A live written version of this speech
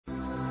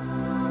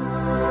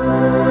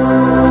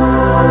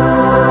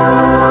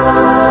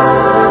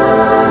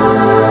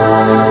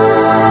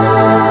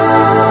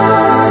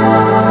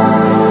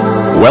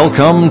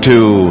Welcome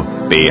to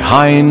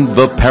Behind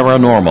the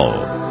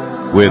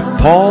Paranormal with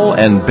Paul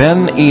and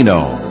Ben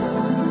Eno.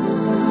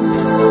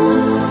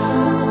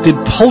 Did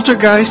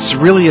poltergeists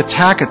really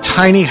attack a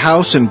tiny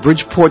house in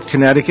Bridgeport,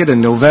 Connecticut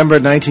in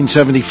November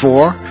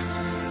 1974?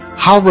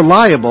 How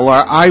reliable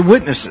are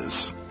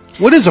eyewitnesses?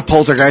 What is a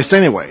poltergeist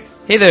anyway?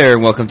 Hey there,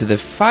 and welcome to the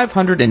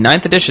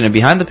 509th edition of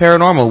Behind the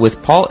Paranormal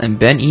with Paul and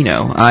Ben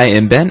Eno. I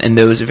am Ben, and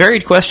those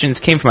varied questions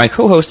came from my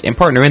co-host and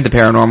partner in the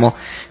paranormal,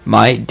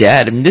 my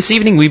dad. And this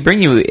evening we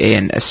bring you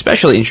an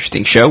especially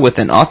interesting show with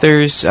an author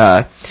who's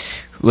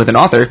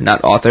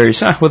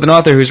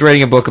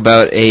writing a book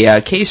about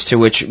a case to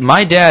which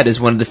my dad is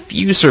one of the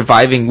few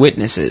surviving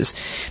witnesses.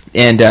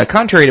 And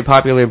contrary to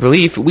popular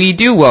belief, we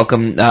do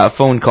welcome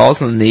phone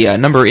calls, and the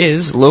number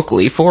is,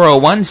 locally,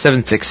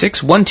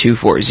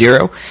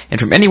 401-766-1240, and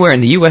from anywhere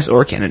in the U.S.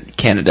 or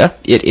Canada,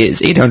 it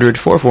is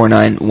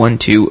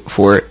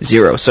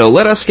 800-449-1240. So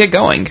let us get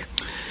going.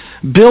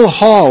 Bill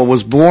Hall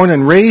was born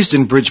and raised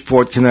in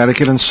Bridgeport,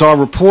 Connecticut, and saw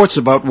reports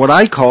about what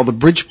I call the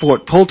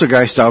Bridgeport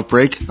poltergeist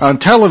outbreak on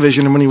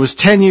television when he was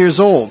 10 years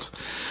old.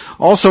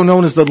 Also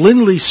known as the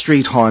Lindley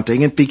Street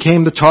haunting, it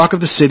became the talk of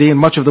the city and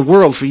much of the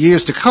world for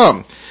years to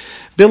come.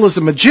 Bill is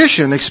a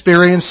magician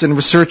experienced in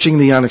researching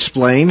the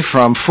unexplained,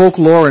 from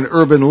folklore and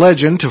urban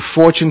legend to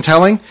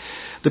fortune-telling,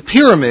 the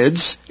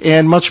pyramids,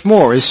 and much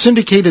more. His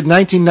syndicated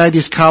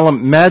 1990s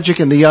column, Magic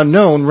and the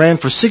Unknown, ran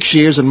for 6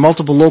 years in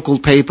multiple local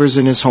papers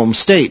in his home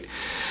state.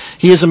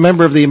 He is a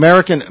member of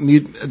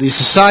the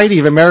Society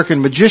of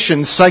American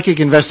Magicians Psychic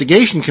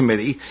Investigation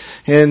Committee,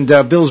 and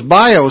Bill's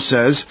bio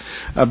says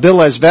Bill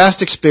has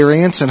vast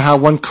experience in how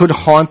one could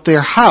haunt their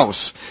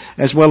house,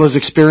 as well as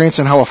experience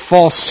in how a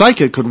false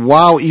psychic could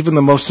wow even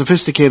the most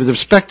sophisticated of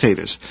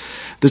spectators.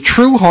 The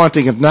true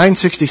haunting of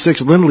 966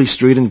 Lindley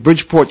Street in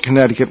Bridgeport,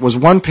 Connecticut was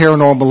one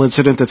paranormal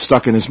incident that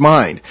stuck in his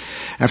mind.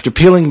 After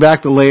peeling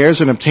back the layers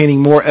and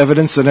obtaining more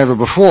evidence than ever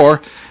before,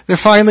 there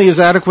finally is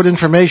adequate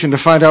information to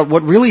find out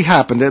what really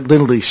happened at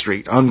Lindley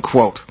Street,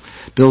 unquote.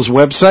 Bill's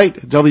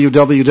website,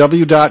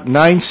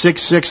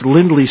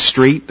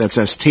 www.966lindleystreet, that's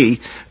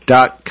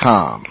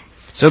ST.com.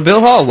 So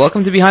Bill Hall,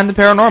 welcome to Behind the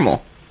Paranormal.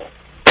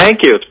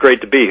 Thank you. It's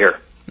great to be here.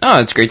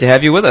 Oh, it's great to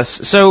have you with us.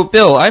 So,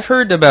 Bill, I've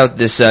heard about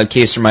this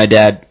case from my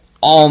dad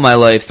all my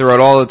life, throughout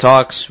all the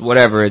talks,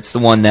 whatever. It's the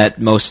one that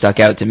most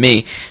stuck out to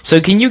me. So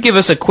can you give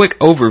us a quick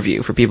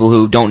overview for people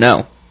who don't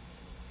know?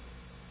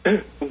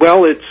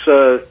 Well, it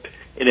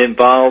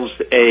involves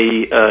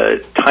a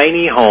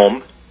tiny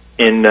home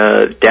in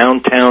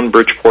downtown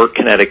Bridgeport,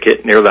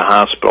 Connecticut, near the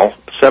hospital,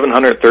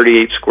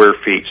 738 square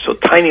feet. So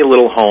tiny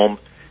little home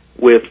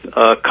with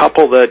a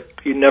couple that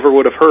you never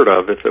would have heard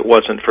of if it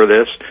wasn't for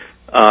this.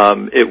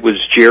 It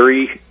was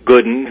Jerry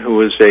Gooden, who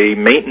was a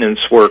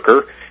maintenance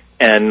worker,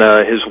 and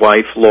his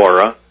wife,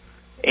 Laura,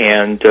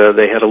 and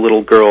they had a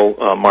little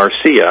girl,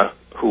 Marcia,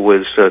 who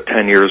was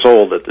 10 years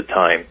old at the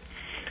time.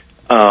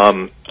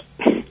 To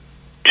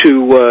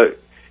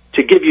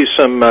give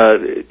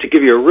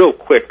you a real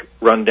quick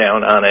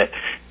rundown on it,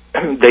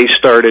 they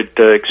started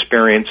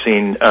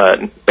experiencing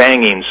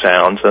banging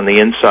sounds on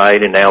the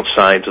inside and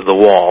outsides of the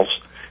walls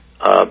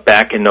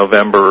back in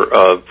November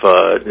of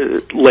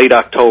late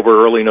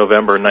October, early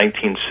November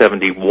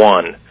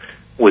 1971.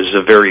 Was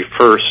the very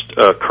first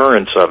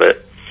occurrence of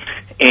it,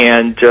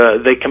 and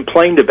they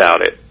complained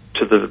about it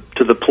to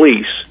the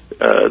police.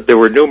 There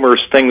were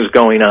numerous things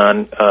going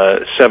on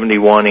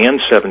 71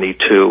 and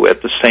 72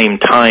 at the same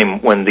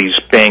time when these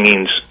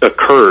bangings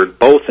occurred,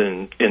 both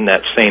in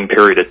that same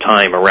period of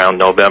time around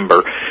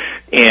November.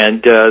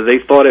 And they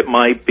thought it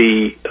might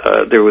be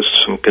there was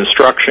some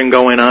construction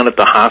going on at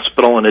the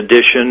hospital. In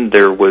addition,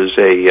 there was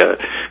a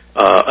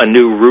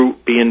new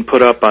route being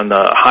put up on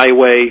the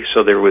highway,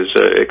 so there was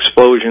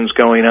explosions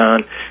going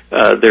on.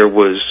 There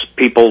was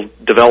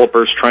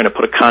developers trying to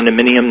put a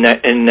condominium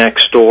in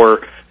next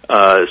door,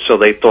 so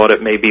they thought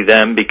it may be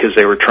them because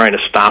they were trying to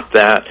stop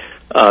that.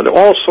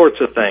 All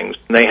sorts of things.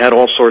 And they had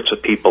all sorts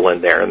of people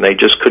in there, and they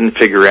just couldn't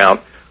figure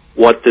out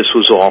what this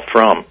was all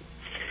from.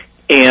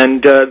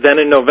 And then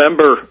in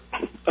November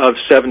of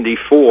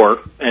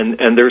 74,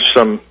 and there's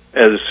some,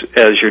 as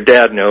your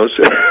dad knows,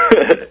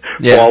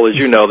 yeah. Paul, as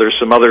you know, there's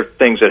some other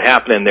things that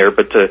happen in there,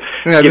 but to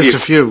just a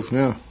few,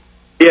 yeah.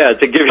 Yeah,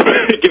 to give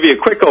you a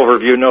quick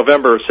overview,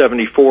 November of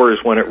 74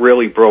 is when it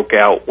really broke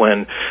out,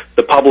 when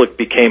the public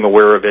became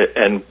aware of it,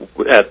 and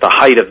at the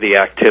height of the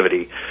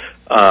activity.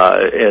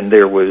 And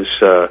there was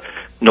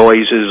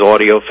noises,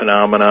 audio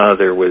phenomena,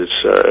 there was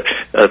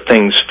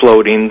things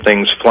floating,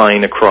 things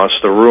flying across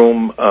the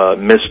room,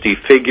 misty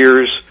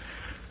figures,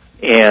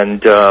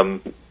 and a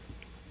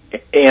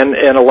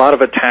lot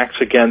of attacks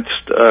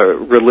against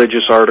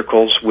religious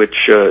articles,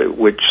 which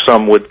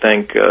some would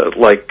think,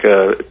 like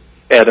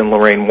Ed and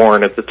Lorraine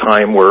Warren at the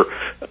time, were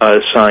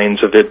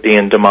signs of it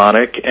being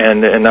demonic,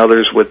 and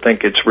others would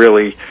think it's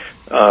really,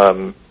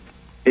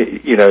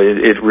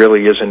 it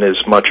really isn't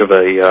as much of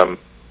a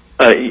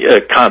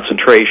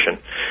concentration.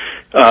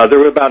 There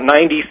were about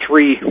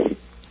 93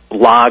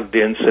 logged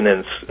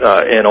incidents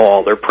in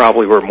all. There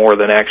probably were more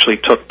than actually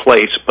took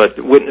place, but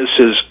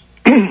witnesses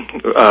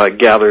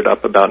gathered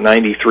up about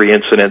 93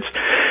 incidents.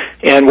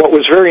 And what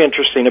was very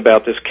interesting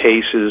about this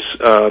case is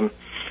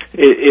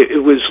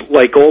it was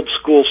like old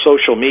school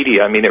social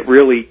media. I mean, it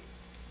really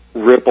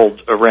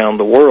rippled around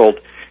the world,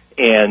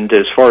 and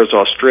as far as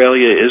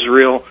Australia,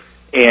 Israel,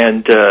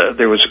 and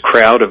there was a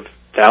crowd of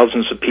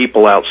thousands of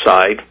people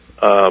outside.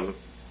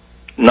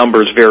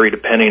 Numbers vary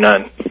depending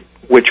on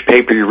which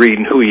paper you read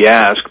and who you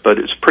ask, but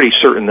it's pretty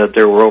certain that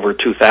there were over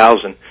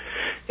 2,000.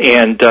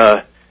 And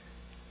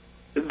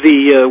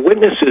the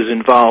witnesses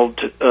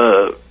involved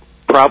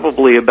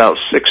probably about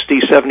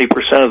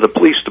 60-70% of the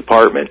police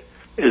department,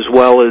 as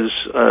well as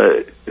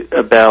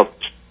about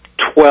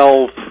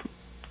 12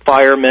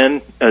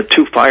 firemen,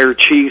 2 fire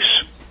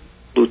chiefs,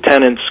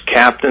 lieutenants,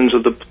 captains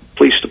of the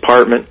police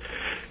department,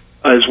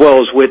 as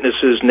well as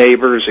witnesses,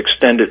 neighbors,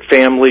 extended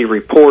family,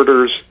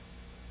 reporters,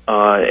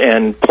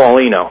 and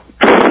Paulino.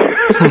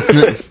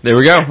 There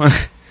we go.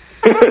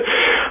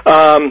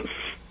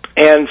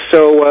 And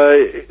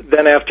so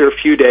then after a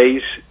few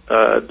days,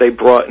 they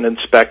brought an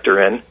inspector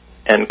in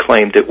and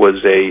claimed it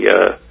was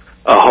a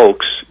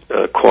hoax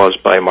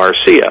caused by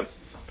Marcia.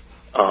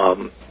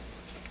 And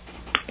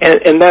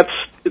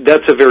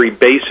that's a very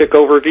basic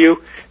overview.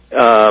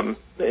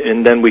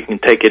 And then we can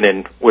take it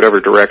in whatever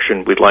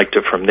direction we'd like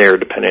to from there,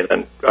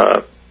 depending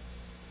on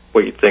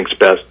what you think's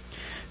best.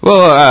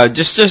 Well,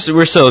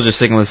 we're still just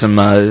sticking with some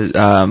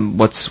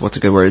what's a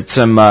good word?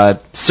 Some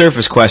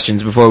surface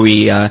questions before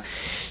we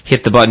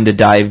hit the button to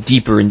dive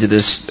deeper into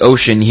this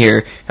ocean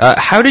here.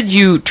 How did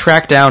you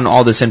track down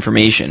all this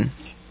information?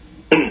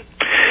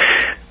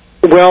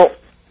 Well,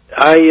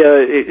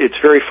 it's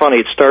very funny.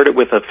 It started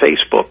with a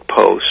Facebook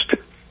post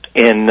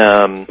in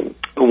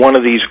one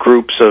of these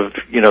groups of,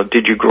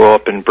 did you grow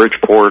up in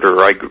Bridgeport, or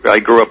I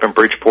grew up in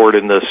Bridgeport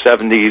in the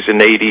 70s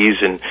and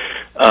 80s,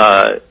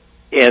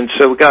 and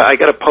so I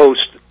got a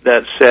post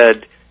that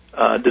said,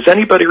 does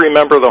anybody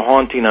remember the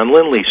haunting on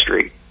Lindley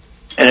Street?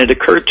 And it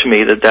occurred to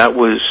me that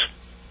was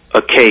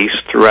a case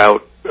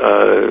throughout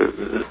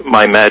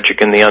my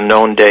Magic in the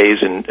Unknown days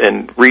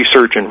and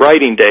research and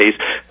writing days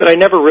that I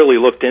never really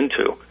looked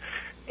into.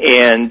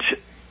 And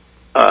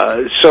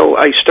so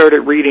I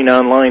started reading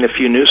online a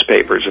few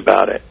newspapers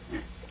about it.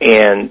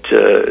 And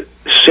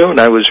soon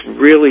I was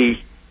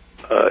really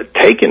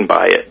taken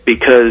by it,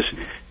 because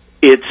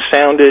it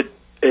sounded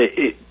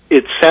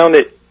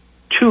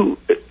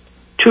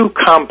too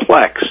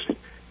complex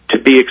to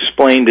be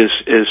explained as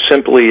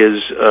simply as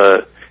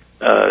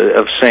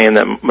of saying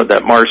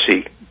that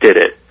Marcy did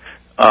it.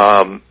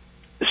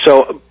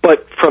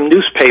 But from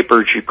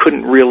newspapers you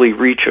couldn't really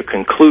reach a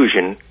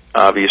conclusion.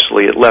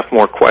 Obviously, it left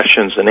more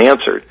questions than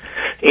answers.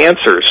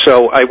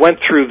 So I went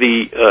through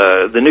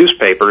the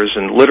newspapers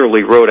and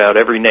literally wrote out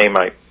every name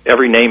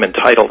and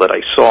title that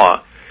I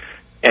saw,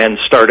 and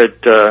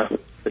started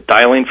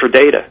dialing for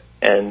data,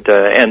 and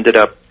ended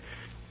up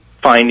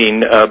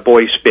finding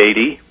Boyce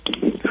Beatty,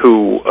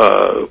 who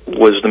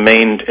was the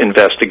main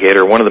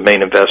investigator, one of the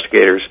main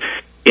investigators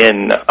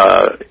in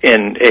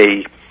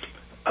a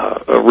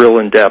real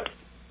in-depth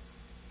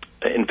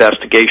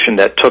investigation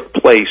that took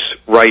place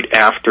right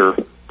after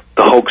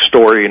the hoax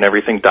story and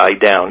everything died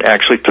down.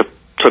 Actually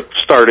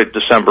started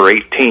December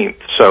 18th,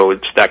 so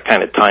it's that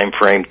kind of time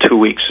frame, 2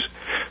 weeks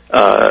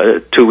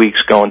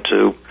going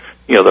to,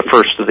 the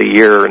first of the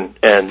year, and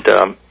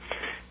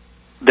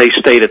they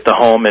stayed at the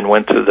home and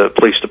went to the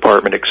police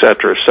department,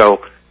 etc.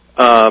 So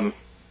I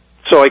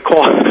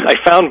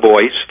found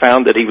Boyce,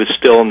 found that he was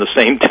still in the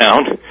same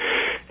town,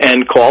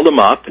 and called him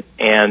up,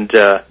 and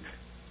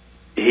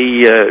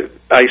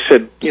I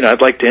said, I'd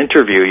like to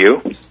interview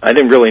you. I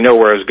didn't really know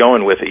where I was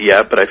going with it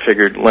yet, but I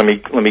figured let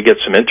me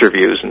get some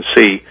interviews and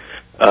see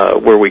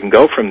where we can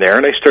go from there.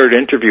 And I started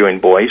interviewing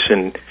Boyce,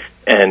 and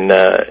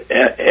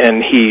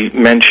he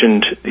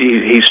mentioned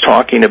he's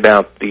talking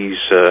about these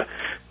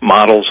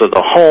models of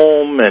the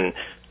home and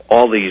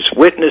all these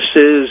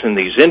witnesses and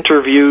these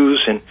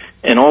interviews,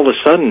 and all of a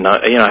sudden,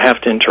 I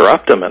have to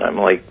interrupt him, and I'm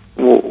like,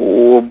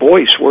 well,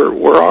 Boyce,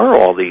 where are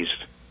all these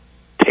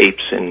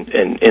tapes and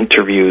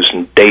interviews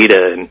and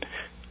data? And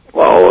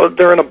well,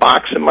 they're in a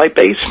box in my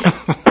basement.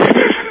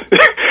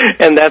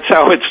 And that's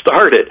how it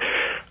started.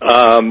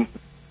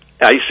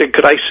 I said,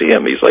 could I see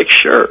him? He's like,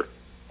 sure.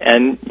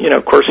 And,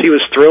 of course, he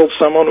was thrilled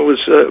someone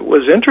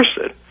was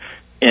interested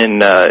in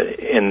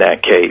that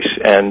case.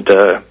 And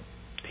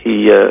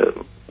he,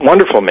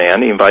 wonderful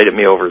man, he invited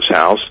me over his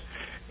house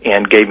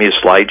and gave me a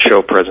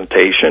slideshow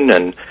presentation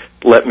and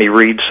let me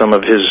read some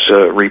of his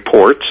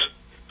reports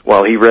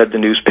while he read the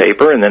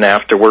newspaper, and then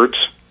afterwards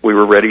we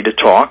were ready to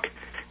talk.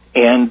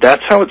 And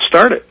that's how it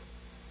started.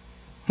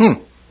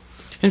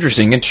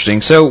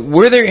 Interesting. So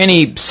were there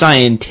any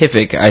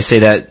scientific, I say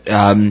that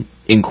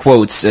in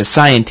quotes,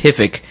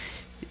 scientific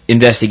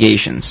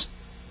investigations?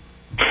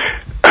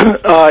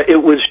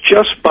 It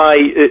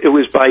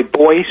was by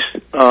Boyce,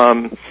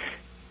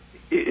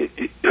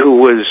 who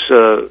was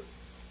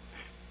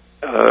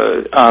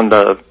on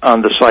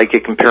the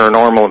psychic and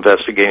paranormal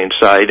investigating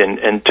side,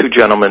 and two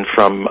gentlemen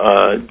from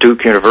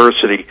Duke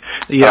University.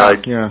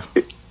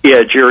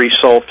 Yeah, Jerry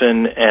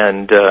Sulfin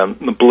and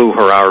Blue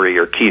Harari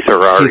or Keith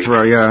Harari. Keith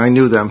Harari, yeah, I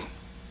knew them.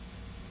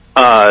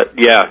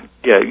 Yeah,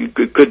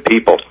 good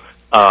people.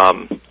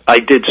 I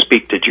did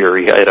speak to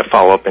Jerry. I had a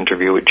follow-up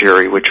interview with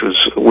Jerry, which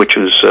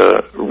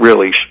was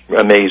really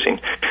amazing.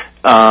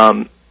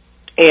 And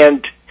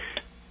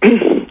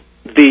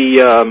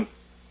the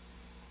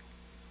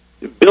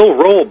Bill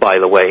Roll, by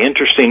the way,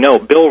 interesting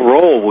note. Bill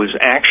Roll was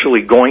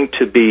actually going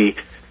to be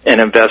an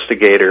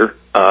investigator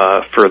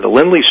for the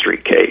Lindley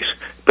Street case,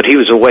 but he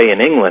was away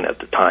in England at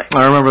the time.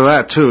 I remember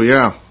that too.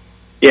 Yeah.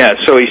 Yeah.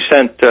 So he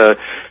sent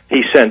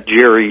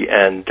Jerry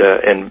and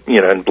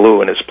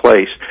Blue in his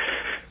place.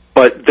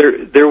 But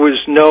there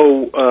was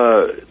no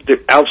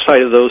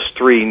outside of those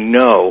three.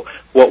 No.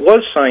 What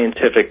was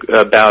scientific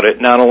about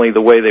it, not only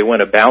the way they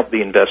went about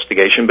the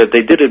investigation, but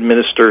they did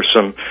administer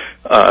some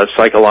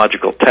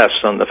psychological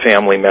tests on the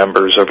family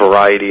members, a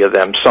variety of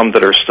them, some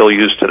that are still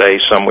used today,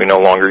 some we no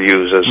longer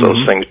use as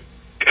those things.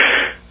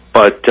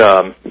 But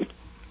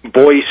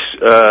Boyce,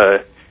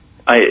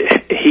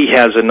 he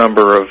has a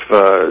number of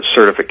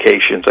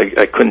certifications.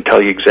 I couldn't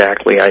tell you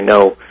exactly. I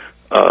know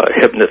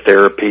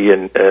hypnotherapy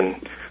and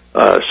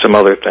some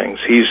other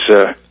things.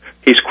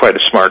 He's quite a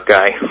smart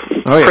guy.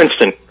 Oh, yes.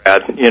 Princeton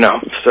grad,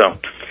 so.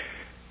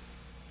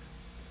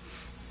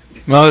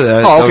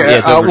 Well, okay.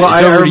 It's over,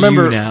 I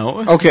remember. You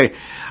now. Okay,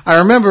 I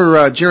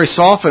remember Jerry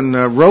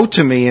Sulfin wrote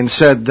to me and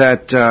said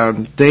that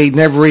they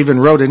never even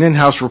wrote an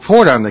in-house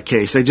report on the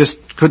case. They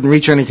just couldn't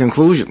reach any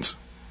conclusions.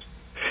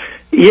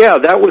 Yeah,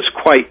 that was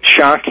quite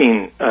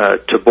shocking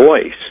to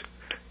Boyce.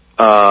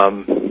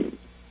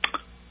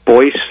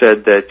 Boyce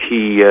said that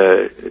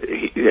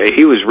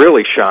he was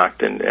really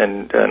shocked and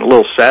a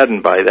little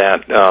saddened by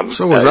that.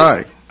 So was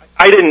I.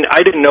 I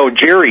didn't know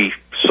Jerry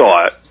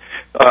saw it.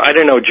 I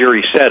didn't know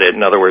Jerry said it,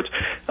 in other words.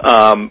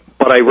 But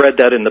I read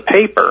that in the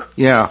paper.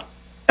 Yeah.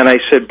 And I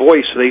said,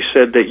 Boyce, they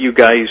said that you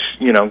guys,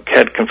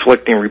 had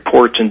conflicting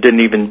reports and didn't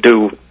even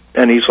do.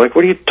 And he's like,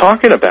 what are you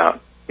talking about?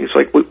 He's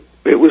like,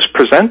 it was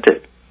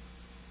presented.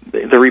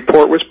 The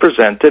report was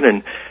presented,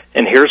 and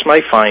here's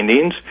my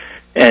findings.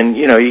 And,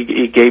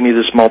 he gave me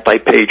this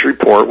multi-page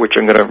report, which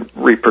I'm going to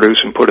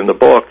reproduce and put in the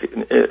book,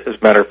 as a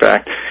matter of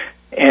fact.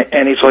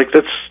 And he's like,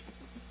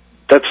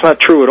 that's not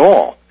true at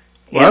all.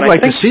 Well, I'd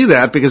like to see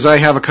that because I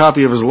have a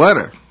copy of his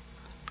letter.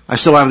 I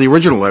still have the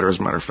original letter, as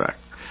a matter of fact.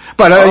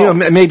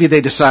 But maybe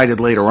they decided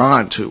later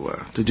on to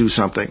do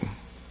something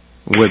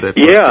with it.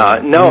 Yeah,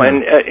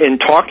 and in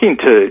talking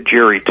to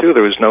Jerry, too,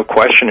 there was no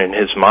question in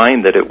his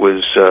mind that it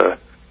was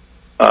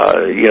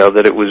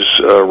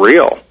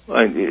real,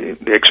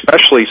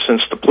 especially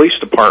since the police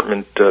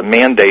department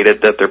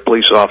mandated that their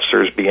police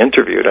officers be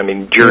interviewed. I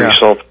mean, Jerry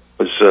Sulfin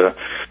was,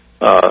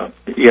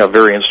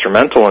 very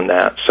instrumental in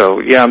that. So,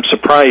 yeah, I'm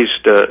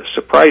surprised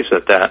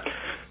at that.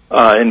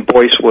 And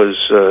Boyce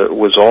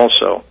was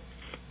also.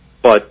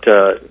 But,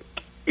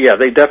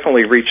 they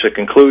definitely reached a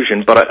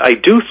conclusion. But I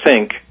do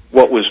think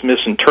what was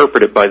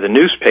misinterpreted by the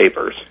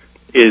newspapers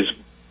is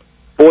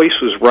Boyce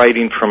was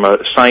writing from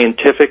a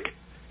scientific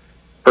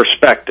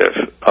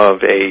perspective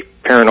of a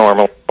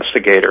paranormal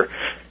investigator,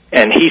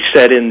 and he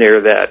said in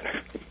there that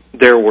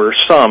there were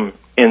some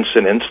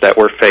incidents that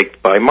were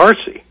faked by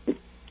Marcy.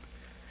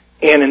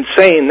 And in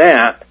saying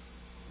that,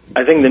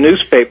 I think the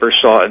newspaper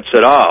saw it and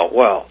said,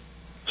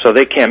 so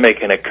they can't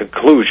make a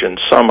conclusion.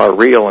 Some are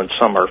real and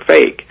some are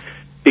fake.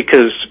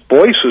 Because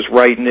Boyce was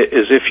writing it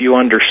as if you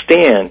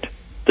understand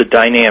the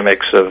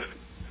dynamics of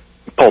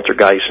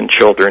poltergeists and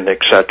children,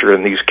 etc.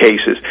 in these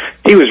cases.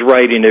 He was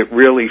writing it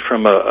really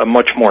from a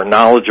much more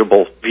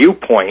knowledgeable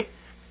viewpoint.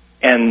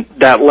 And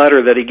that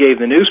letter that he gave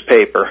the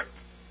newspaper,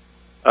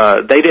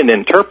 they didn't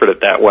interpret it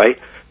that way.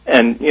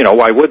 And,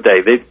 why would they?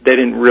 They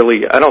didn't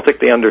really, I don't think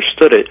they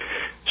understood it.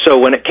 So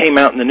when it came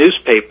out in the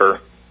newspaper,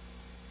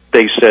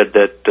 they said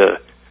that,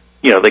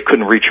 they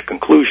couldn't reach a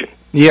conclusion.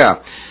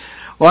 Yeah.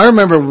 Well, I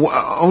remember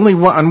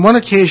on one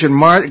occasion,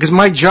 because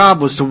my job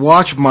was to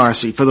watch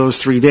Marcy for those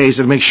 3 days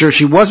and make sure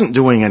she wasn't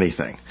doing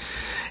anything.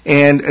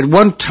 And at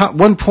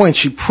one point,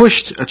 she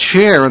pushed a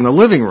chair in the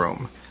living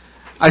room.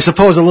 I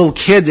suppose a little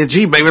kid did,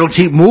 gee, baby, it'll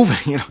keep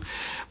moving,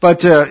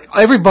 But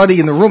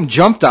everybody in the room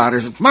jumped on her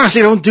and said,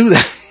 Marcy, don't do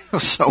that.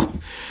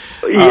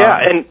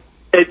 And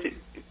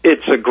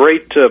it's a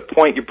great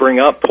point you bring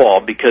up,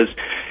 Paul, because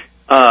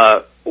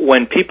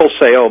when people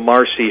say,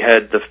 Marcy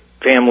had the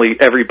family,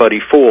 everybody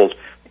fooled,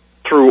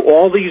 through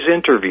all these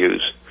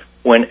interviews,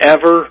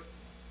 whenever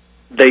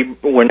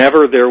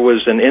there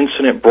was an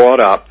incident brought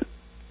up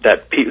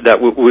that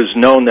was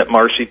known that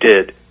Marcy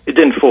did, it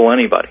didn't fool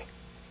anybody.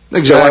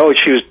 Exactly.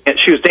 So,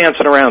 she was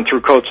dancing around, threw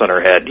coats on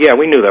her head. Yeah,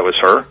 we knew that was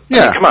her. Yeah.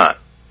 I mean, come on,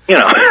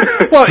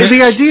 Well,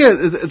 the idea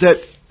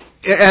that,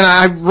 and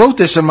I wrote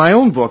this in my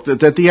own book,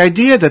 that the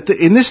idea that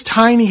in this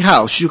tiny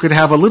house you could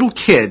have a little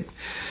kid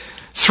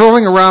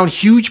throwing around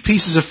huge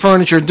pieces of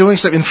furniture, doing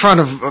stuff in front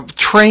of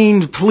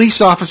trained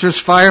police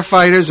officers,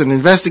 firefighters, and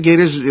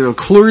investigators,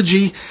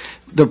 clergy,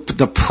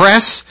 the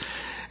press.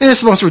 And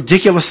it's the most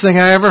ridiculous thing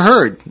I ever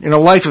heard in a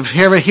life of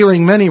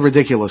hearing many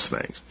ridiculous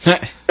things.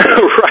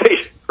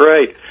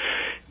 Right.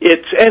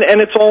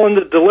 and it's all in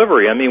the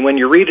delivery. I mean, when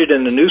you read it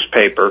in the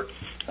newspaper,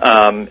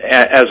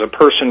 as a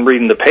person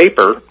reading the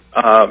paper,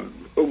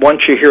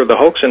 once you hear the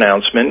hoax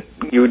announcement,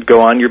 you would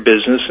go on your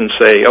business and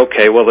say,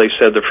 okay, well, they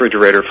said the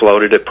refrigerator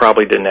floated. It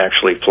probably didn't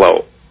actually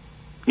float.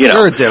 You know.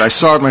 Sure it did. I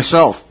saw it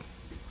myself.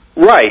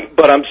 Right,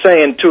 but I'm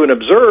saying to an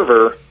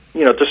observer, to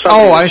somebody...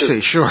 Oh, I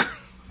see, sure.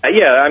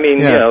 Yeah, I mean,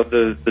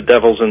 the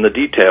devil's in the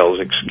details,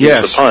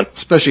 excuse the pun.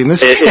 Especially in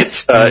this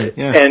case.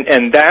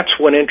 And that's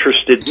what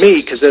interested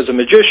me, because as a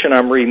magician,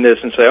 I'm reading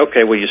this and say,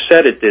 okay, well, you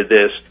said it did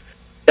this.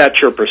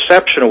 That's your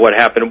perception of what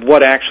happened.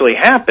 What actually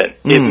happened?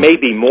 It may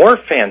be more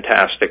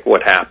fantastic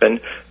what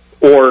happened,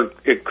 or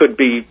it could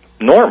be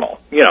normal.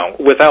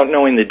 Without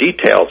knowing the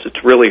details,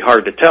 it's really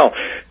hard to tell.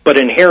 But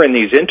in hearing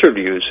these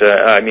interviews,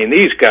 I mean,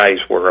 these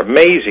guys were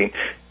amazing.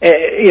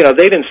 They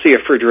didn't see a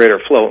refrigerator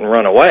float and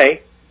run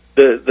away.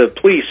 The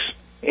police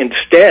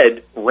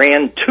instead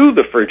ran to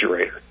the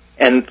refrigerator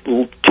and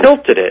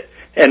tilted it,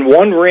 and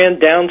one ran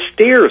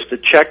downstairs to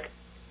check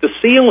the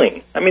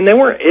ceiling. I mean, they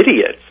weren't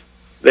idiots.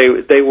 They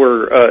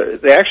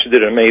actually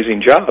did an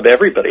amazing job.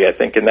 Everybody, I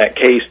think, in that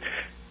case,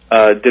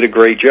 did a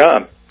great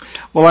job.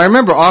 Well, I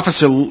remember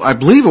Officer, I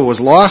believe it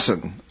was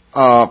Lawson,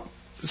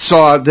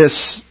 saw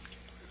this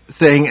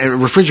thing, a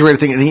refrigerator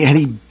thing, and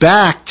he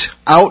backed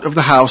out of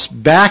the house,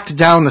 backed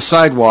down the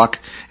sidewalk,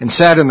 and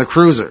sat in the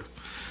cruiser.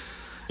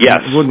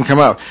 Yes. It wouldn't come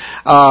out.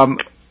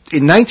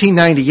 In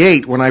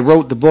 1998, when I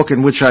wrote the book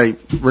in which I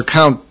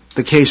recount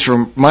the case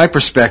from my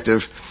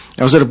perspective,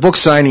 I was at a book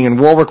signing in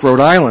Warwick, Rhode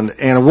Island,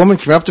 and a woman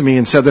came up to me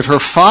and said that her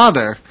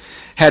father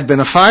had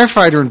been a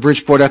firefighter in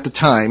Bridgeport at the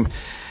time,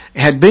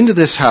 had been to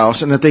this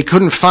house, and that they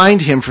couldn't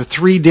find him for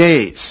 3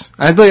 days.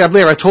 I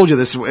believe I told you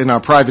this in our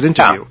private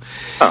interview.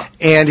 Oh.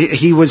 And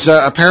he was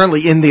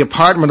apparently in the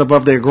apartment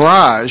above their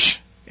garage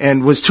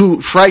and was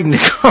too frightened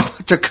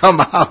to come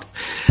out.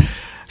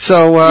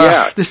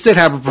 So this did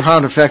have a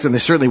profound effect, and they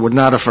certainly would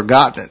not have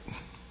forgotten it.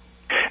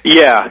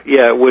 Yeah,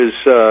 it was.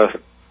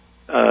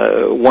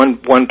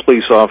 One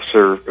police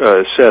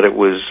officer said it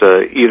was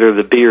either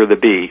the B or the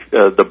B,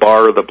 the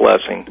bar or the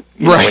blessing.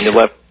 Right.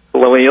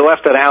 When you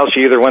left that house,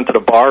 you either went to the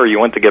bar or you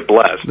went to get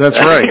blessed. That's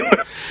right.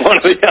 One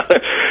or the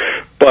other.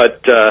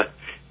 But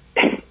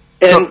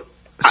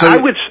I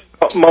would.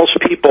 Most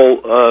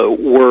people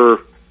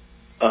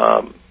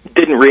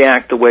didn't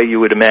react the way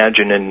you would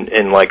imagine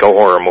in like a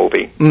horror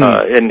movie.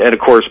 And of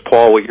course,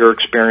 Paul, with your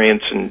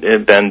experience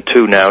and Ben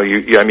too. Now,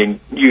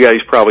 you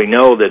guys probably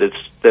know that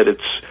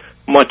it's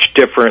much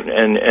different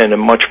and a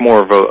much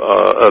more of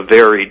a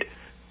varied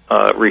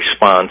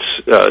response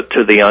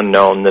to the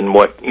unknown than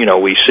what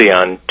we see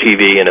on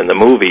TV and in the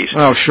movies.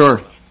 Oh,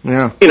 sure,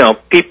 yeah.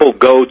 People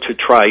go to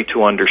try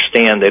to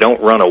understand. They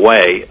don't run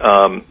away.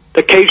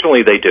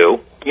 Occasionally, they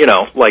do.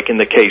 Like in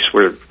the case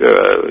where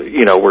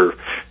where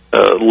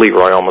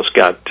Leroy almost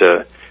got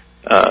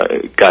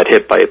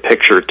hit by a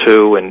picture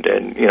too,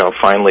 and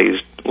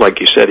finally, like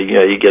you said,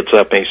 he gets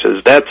up and he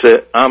says, "That's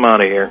it, I'm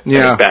out of here."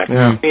 Yeah,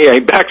 he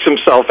backs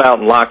himself out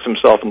and locks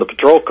himself in the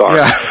patrol car.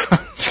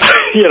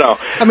 Yeah.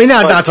 I mean,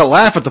 not to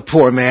laugh at the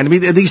poor man. I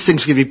mean, these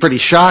things can be pretty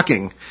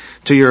shocking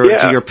to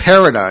your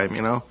paradigm.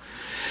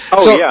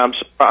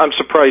 I'm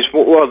surprised.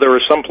 Well, there were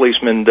some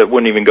policemen that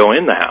wouldn't even go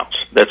in the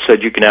house. That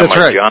said, you can have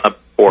my job,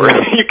 or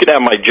you can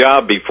have my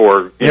job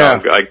before I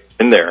get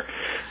in there.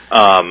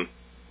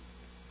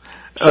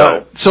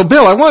 So,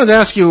 Bill, I wanted to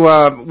ask you,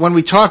 when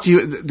we talked to you,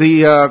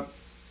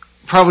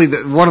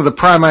 one of the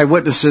prime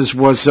eyewitnesses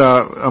was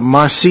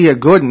Marcia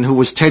Gooden, who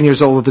was 10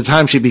 years old at the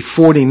time. She'd be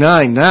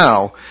 49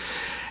 now.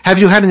 Have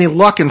you had any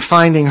luck in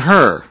finding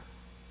her?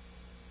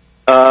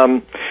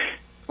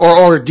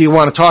 Or do you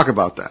want to talk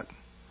about that?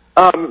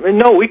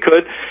 No, we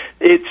could.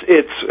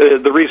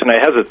 It's the reason I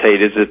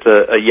hesitate is it's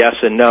a yes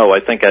and no. I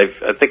think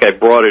I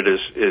brought it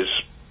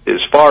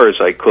as far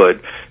as I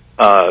could.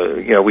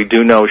 We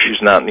do know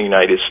she's not in the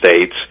United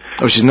States.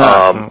 Oh, she's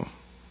not.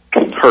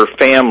 Her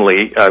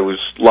family, I was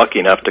lucky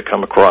enough to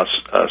come across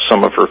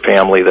some of her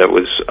family that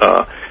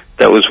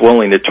was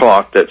willing to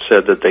talk, that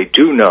said that they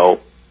do know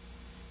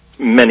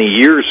many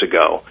years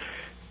ago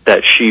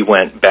that she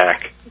went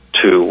back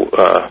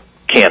to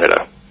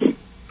Canada.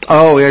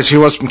 Oh, yeah, she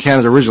was from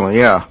Canada originally,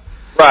 yeah.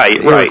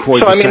 Right. So,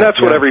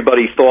 that's what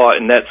everybody thought,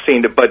 and that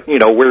seemed to, but,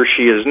 where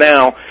she is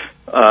now,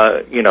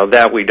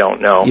 that we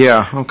don't know.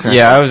 Yeah, okay.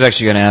 Yeah, I was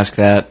actually going to ask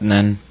that, and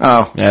then...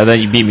 Oh. Yeah, then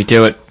you beat me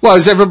to it. Well,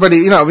 as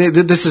everybody,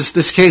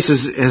 this case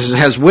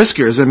has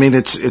whiskers. I mean,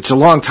 it's a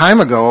long time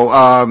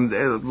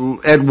ago.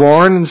 Ed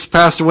Warren has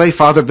passed away.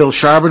 Father Bill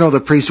Charbonneau, the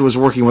priest who was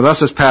working with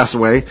us, has passed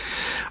away.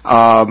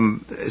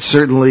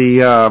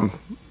 Certainly...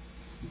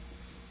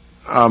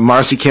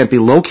 Marcy can't be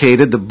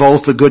located.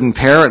 Both the Gooden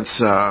parents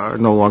are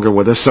no longer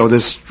with us, so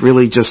there's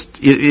really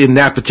just, in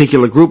that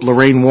particular group,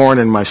 Lorraine Warren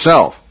and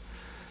myself.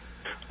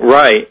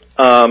 Right.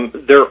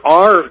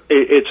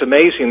 It's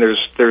amazing,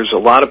 there's a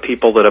lot of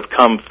people that have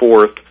come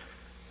forth,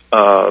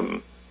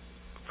 for,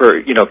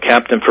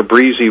 Captain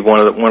Fabrizi, one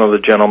of the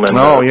gentlemen.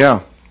 Oh,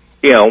 yeah.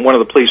 One of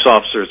the police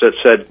officers that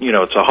said,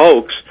 it's a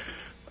hoax.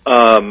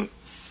 I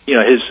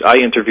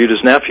interviewed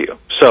his nephew.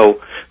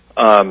 So,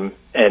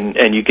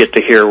 and you get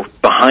to hear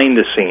behind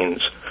the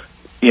scenes,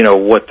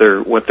 what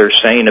they're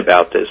saying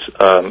about this.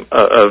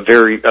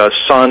 A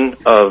son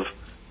of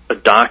a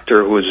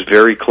doctor who was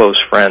very close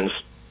friends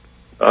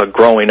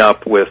growing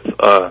up with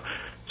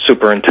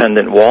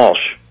Superintendent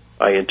Walsh,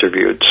 I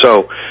interviewed.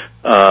 So,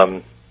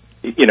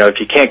 if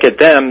you can't get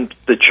them,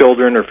 the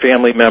children or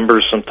family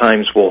members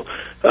sometimes will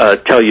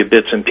tell you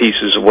bits and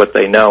pieces of what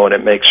they know, and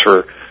it makes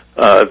for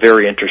a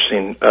very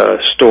interesting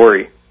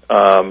story.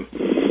 But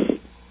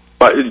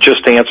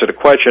just to answer the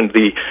question,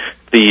 the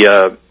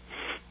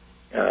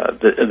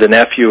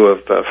nephew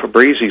of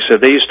Fabrizi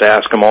said they used to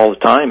ask him all the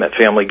time at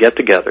family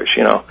get-togethers.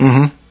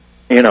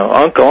 Mm-hmm.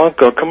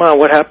 Uncle, come on,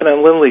 what happened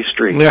on Lindley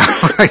Street?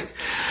 Yeah, right.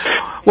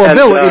 Well, and,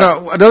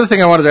 Bill, another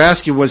thing I wanted to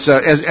ask you was,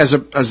 as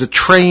a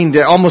trained,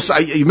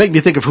 you make me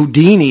think of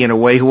Houdini in a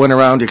way, who went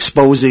around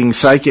exposing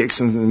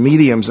psychics and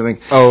mediums and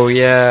things. Oh,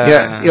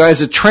 yeah. Yeah,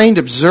 as a trained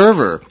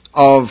observer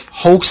of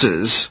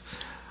hoaxes,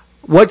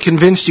 what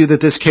convinced you that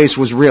this case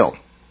was real?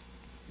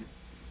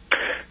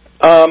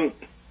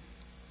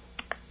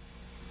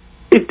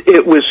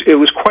 It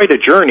was quite a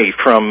journey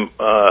from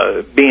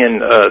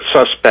being a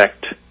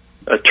suspect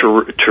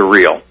to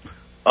real.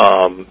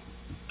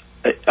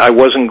 I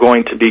wasn't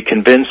going to be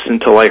convinced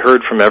until I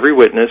heard from every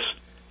witness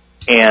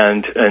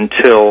and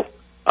until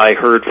I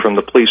heard from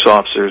the police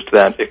officers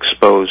that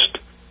exposed,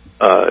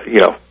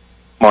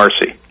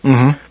 Marcy.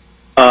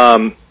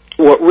 Mm-hmm.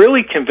 What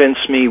really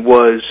convinced me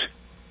was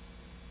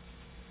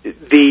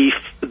the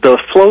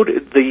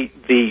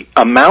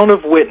amount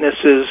of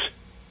witnesses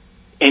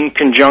in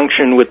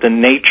conjunction with the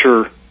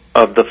nature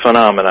of the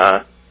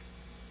phenomena,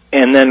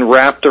 and then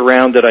wrapped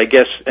around it, I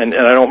guess, and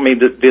I don't mean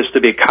this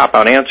to be a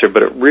cop-out answer,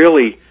 but it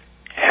really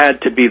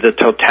had to be the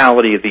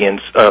totality of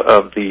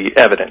the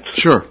evidence.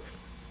 Sure.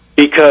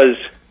 Because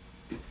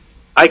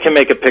I can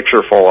make a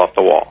picture fall off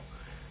the wall.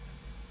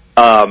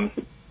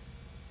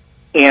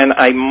 And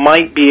I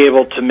might be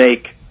able to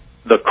make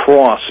the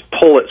cross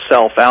pull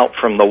itself out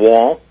from the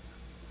wall,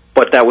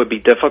 but that would be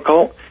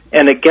difficult.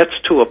 And it gets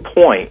to a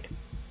point,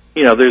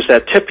 there's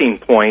that tipping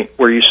point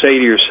where you say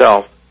to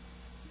yourself,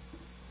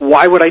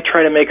 why would I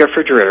try to make a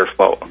refrigerator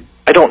float?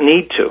 I don't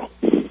need to.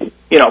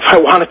 If I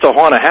wanted to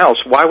haunt a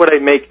house, why would I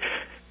make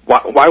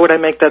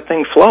that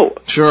thing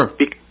float? Sure.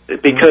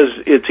 Because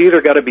it's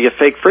either got to be a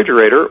fake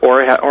refrigerator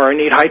or I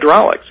need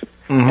hydraulics.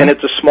 Mm-hmm. And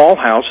it's a small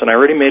house, and I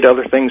already made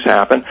other things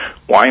happen.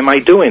 Why am I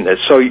doing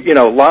this? So,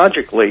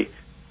 logically,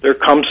 there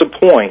comes a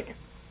point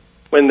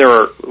when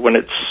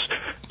it's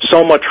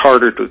so much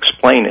harder to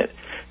explain it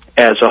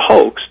as a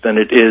hoax than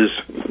it is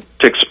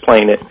to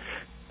explain it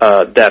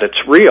that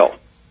it's real.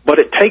 But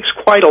it takes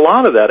quite a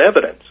lot of that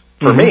evidence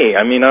for mm-hmm. me.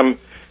 I mean, I'm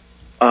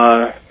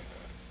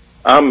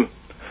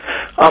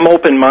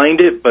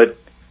open-minded, but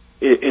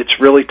it's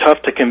really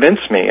tough to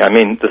convince me. I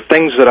mean, the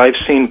things that I've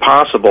seen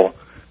possible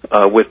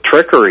with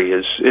trickery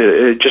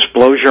it just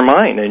blows your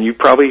mind, and you've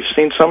probably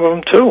seen some of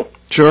them too.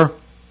 Sure.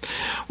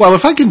 Well,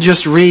 if I can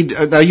just read,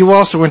 now you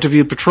also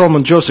interviewed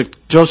Patrolman Joseph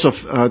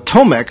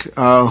Tomek,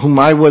 whom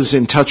I was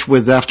in touch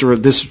with after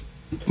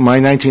my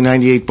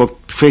 1998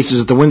 book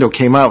Faces at the Window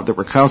came out that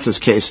recounts this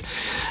case,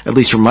 at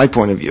least from my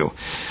point of view.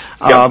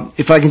 Yep.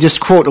 If I can just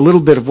quote a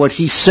little bit of what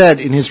he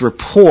said in his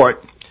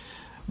report,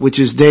 which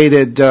is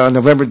dated 24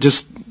 November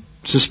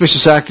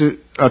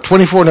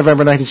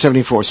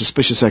 1974,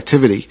 suspicious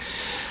activity.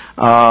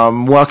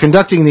 While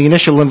conducting the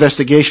initial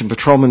investigation,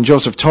 Patrolman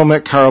Joseph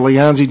Tomek, Carl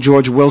Leonzi,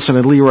 George Wilson,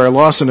 and Leroy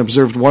Lawson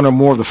observed one or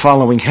more of the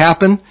following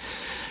happen.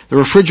 The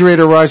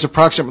refrigerator rise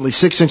approximately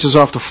 6 inches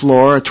off the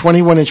floor, a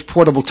 21-inch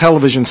portable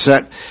television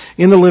set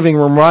in the living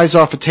room rise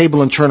off a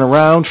table and turn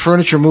around,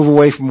 furniture move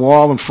away from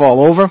wall and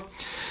fall over.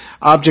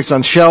 Objects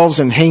on shelves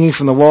and hanging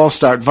from the wall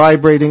start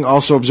vibrating.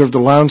 Also observed the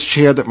lounge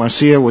chair that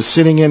Marcia was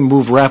sitting in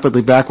move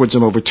rapidly backwards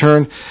and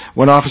overturn.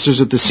 When officers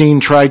at the scene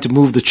tried to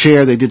move the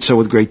chair, they did so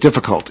with great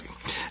difficulty.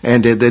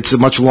 And it's a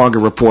much longer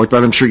report,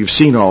 but I'm sure you've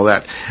seen all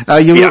that.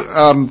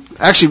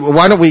 Actually,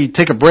 why don't we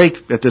take a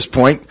break at this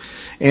point,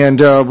 and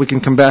we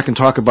can come back and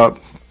talk about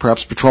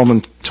perhaps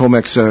Patrolman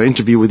Tomek's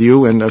interview with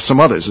you and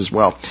some others as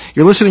well.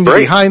 You're listening to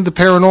Behind the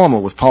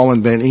Paranormal with Paul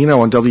and Ben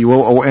Eno on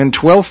WOON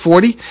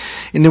 1240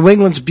 in New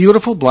England's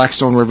beautiful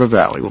Blackstone River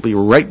Valley. We'll be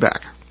right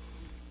back.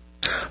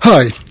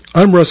 Hi,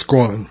 I'm Russ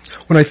Gorman.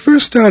 When I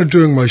first started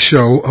doing my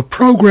show, a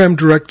program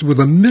director with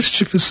a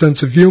mischievous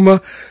sense of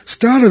humor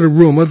started a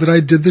rumor that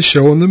I did the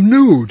show in the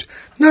nude.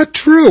 Not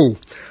true.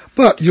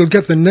 But you'll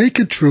get the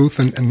naked truth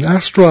and an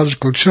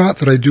astrological chart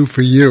that I do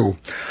for you.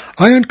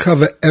 I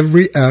uncover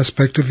every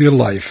aspect of your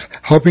life,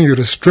 helping you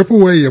to strip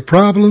away your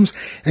problems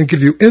and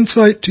give you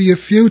insight to your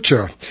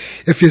future.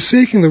 If you're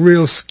seeking the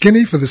real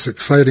skinny for this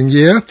exciting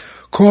year,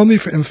 call me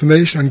for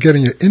information on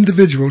getting your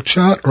individual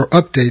chart or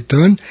update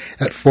done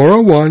at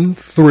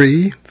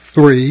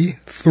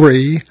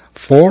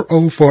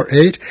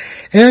 401-333-4048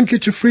 and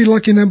get your free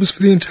lucky numbers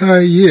for the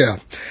entire year.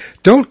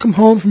 Don't come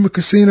home from a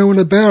casino in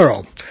a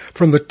barrel.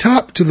 From the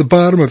top to the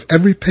bottom of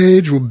every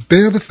page will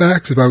bear the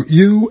facts about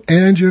you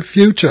and your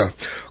future.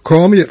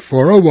 Call me at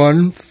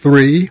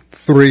 401-333-4048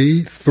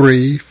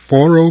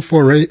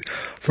 833-4048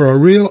 for a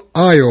real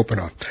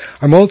eye-opener.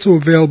 I'm also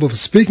available for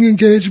speaking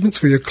engagements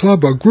for your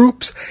club or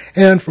groups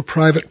and for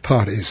private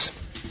parties.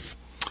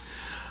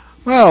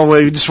 Well,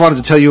 we just wanted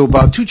to tell you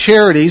about two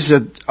charities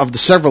that, of the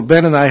several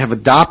Ben and I have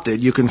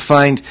adopted. You can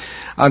find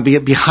on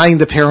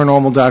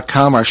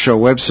BehindTheParanormal.com, our show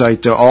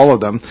website, all of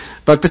them.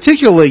 But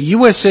particularly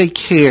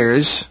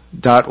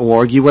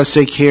USACares.org.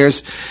 USA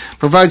Cares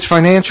provides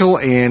financial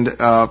and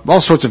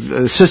all sorts of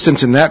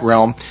assistance in that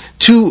realm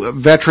to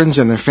veterans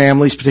and their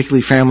families,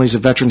 particularly families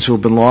of veterans who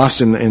have been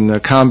lost in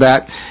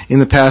combat in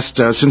the past,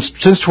 since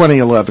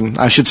 2011.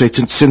 I should say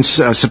since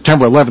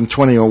September 11,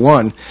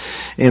 2001,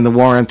 in the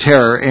War on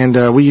Terror.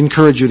 And we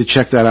encourage you to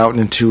check that out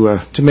and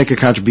to make a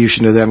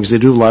contribution to them, because they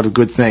do a lot of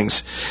good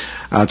things.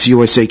 It's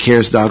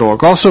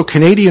USACares.org. Also,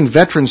 Canadian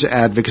Veterans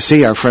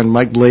Advocacy. Our friend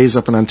Mike Blaze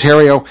up in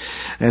Ontario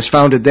has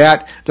founded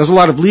that. Does a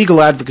lot of legal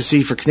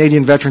advocacy for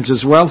Canadian veterans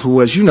as well,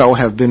 who, as you know,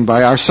 have been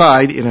by our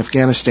side in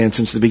Afghanistan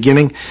since the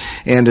beginning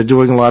and are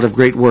doing a lot of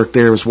great work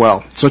there as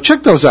well. So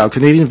check those out,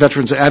 Canadian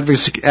Veterans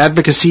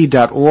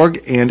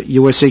Advocacy.org and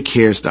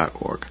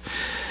USACares.org.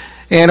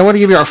 And I want to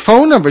give you our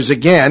phone numbers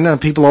again.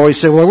 People always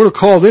say, well, I would have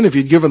called in if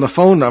you'd given the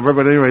phone number.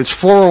 But anyway, it's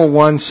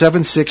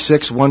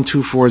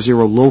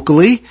 401-766-1240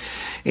 locally.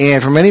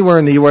 And from anywhere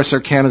in the U.S. or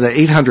Canada,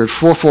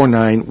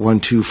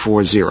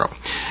 800-449-1240.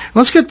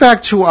 Let's get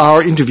back to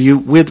our interview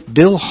with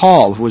Bill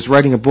Hall, who is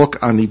writing a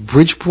book on the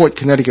Bridgeport,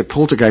 Connecticut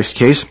poltergeist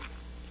case,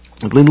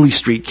 Lindley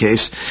Street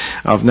case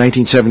of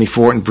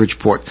 1974 in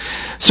Bridgeport.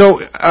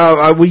 So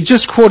we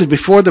just quoted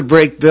before the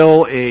break,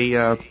 Bill,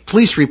 a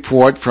police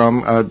report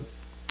from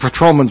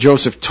Patrolman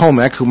Joseph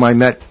Tomek, whom I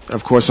met,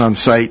 of course, on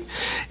site.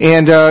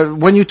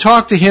 And when you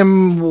talked to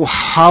him,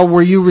 how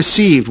were you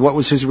received? What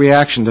was his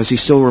reaction? Does he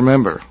still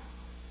remember?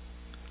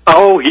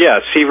 Oh,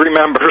 yes, he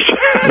remembers.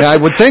 Yeah, I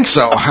would think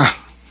so.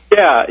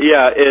 Yeah.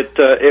 It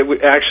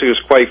actually was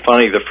quite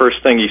funny. The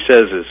first thing he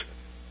says is,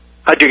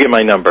 "How'd you get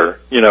my number?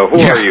 Who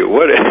are you?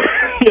 What?"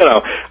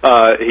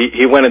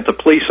 He went into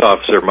police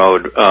officer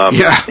mode.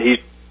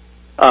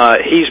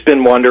 He's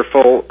been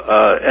wonderful.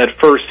 At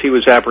first, he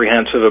was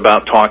apprehensive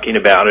about talking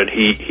about it.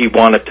 He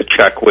wanted to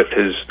check with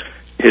his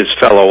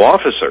fellow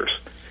officers,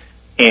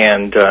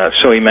 and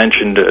so he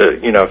mentioned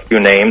a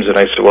few names, and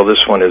I said, "Well,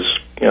 this one is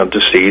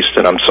deceased,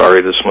 and I'm sorry,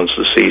 this one's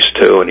deceased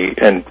too."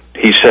 And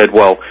he said,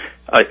 "Well,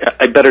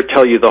 I better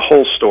tell you the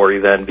whole story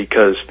then,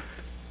 because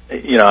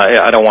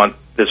I don't want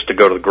this to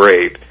go to the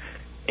grave."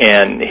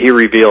 And he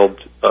revealed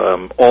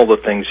all the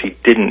things he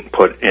didn't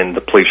put in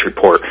the police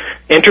report.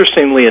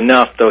 Interestingly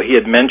enough, though, he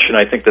had mentioned,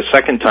 I think the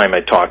second time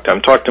I talked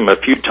to him a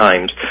few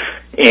times,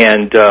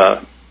 and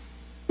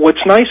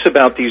what's nice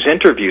about these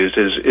interviews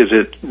is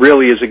it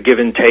really is a give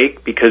and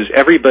take, because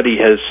everybody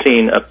has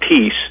seen a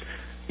piece.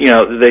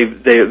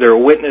 They're a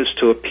witness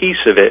to a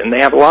piece of it, and they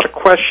have a lot of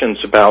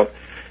questions about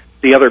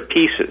the other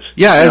pieces.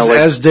 Yeah,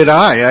 as did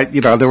I.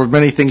 There were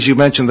many things you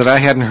mentioned that I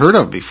hadn't heard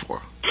of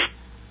before.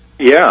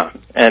 Yeah,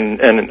 and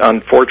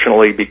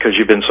unfortunately, because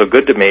you've been so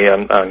good to me,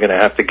 I'm going to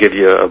have to give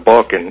you a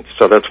book, and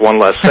so that's one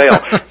less sale.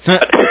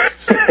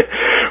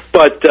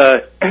 But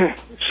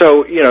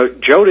so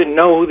Joe didn't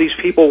know who these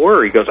people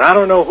were. He goes, "I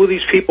don't know who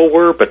these people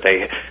were, but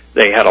they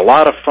had a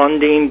lot of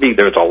funding.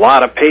 There's a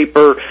lot of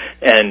paper,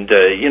 and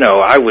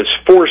I was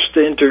forced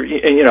to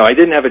interview. I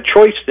didn't have a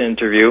choice to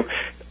interview.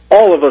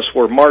 All of us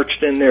were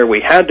marched in there. We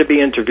had to be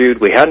interviewed.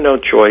 We had no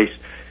choice."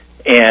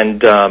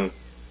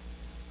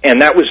 And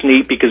that was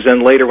neat, because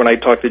then later when I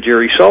talked to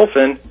Jerry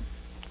Sulfin,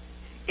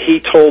 he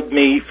told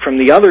me from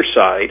the other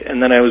side,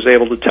 and then I was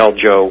able to tell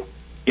Joe,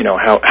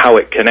 how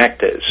it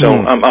connected. So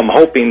I'm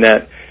hoping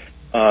that,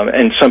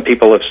 and some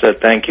people have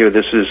said, "Thank you.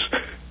 This has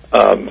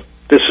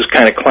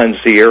kind of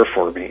cleansed the air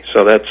for me."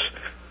 So that's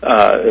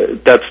a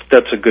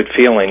good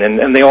feeling,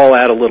 and they all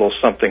add a little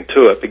something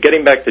to it. But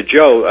getting back to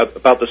Joe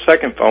about the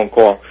second phone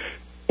call,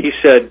 he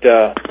said,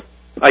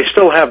 "I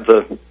still have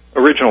the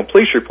original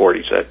police report,"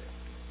 he said.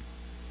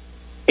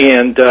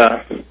 And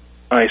I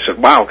said,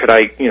 "Wow, could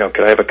I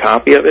have a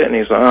copy of it?" And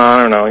he's like, "Oh,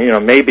 I don't know,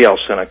 maybe I'll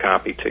send a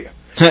copy to you."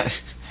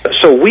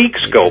 So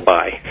weeks go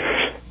by.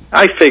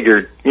 I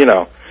figured,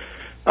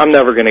 I'm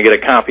never going to get a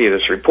copy of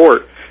this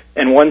report.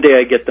 And one day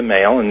I get the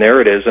mail, and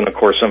there it is. And of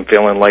course, I'm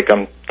feeling like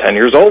I'm 10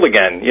 years old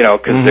again,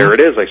 because there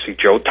it is. I see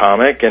Joe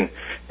Tomek, and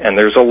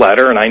there's a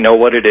letter, and I know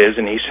what it is.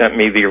 And he sent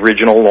me the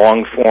original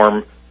long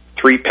form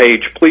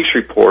 3-page police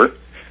report,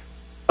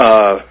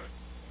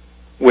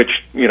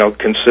 which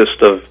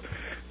consists of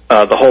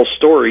the whole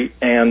story.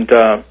 And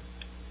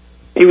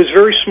he was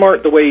very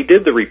smart the way he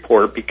did the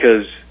report,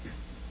 because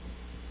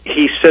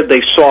he said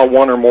they saw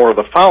one or more of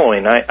the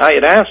following. I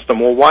had asked him,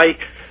 "Well,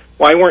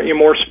 why weren't you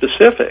more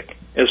specific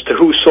as to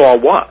who saw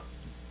what?"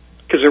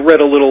 Because it read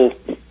a little,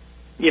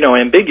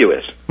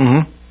 ambiguous.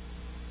 Mm-hmm.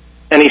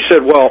 And he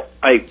said, "Well,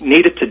 I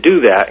needed to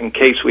do that in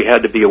case we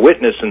had to be a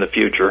witness in the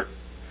future.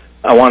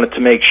 I wanted to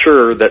make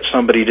sure that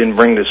somebody didn't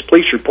bring this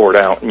police report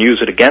out and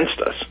use it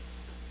against us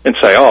and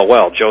say, oh,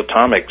 well, Joe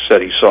Tomek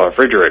said he saw a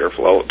refrigerator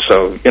float,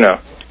 so,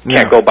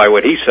 can't go by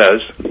what he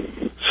says."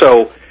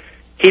 So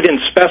he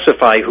didn't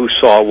specify who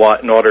saw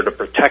what in order to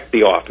protect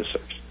the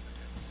officers.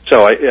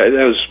 So that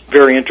was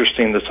very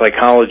interesting, the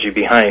psychology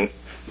behind,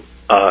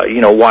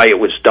 why it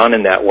was done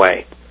in that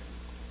way.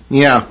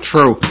 Yeah,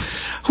 true.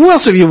 Who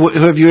else have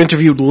you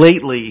interviewed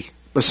lately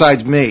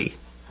besides me?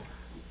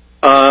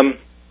 The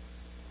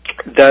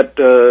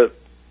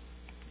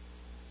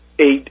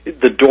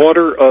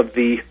daughter of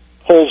the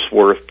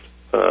Holsworth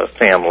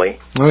family.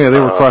 Oh yeah, they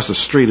were across the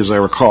street, as I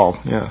recall.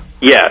 Yeah.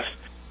 Yes,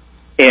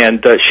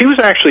 and she was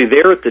actually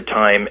there at the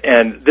time.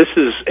 And this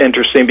is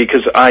interesting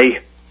because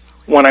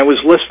when I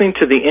was listening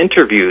to the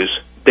interviews,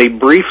 they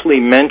briefly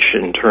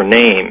mentioned her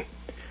name.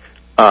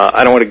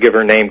 I don't want to give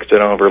her name because I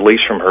don't have a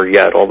release from her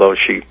yet, although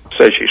she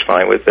says she's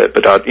fine with it.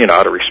 But out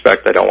of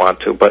respect, I don't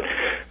want to. But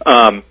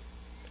and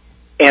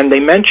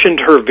they mentioned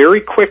her very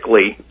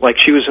quickly, like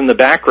she was in the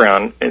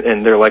background,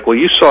 and they're like, "Well,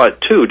 you saw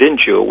it too,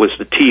 didn't you? It was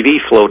the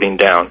TV floating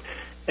down."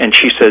 And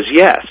she says,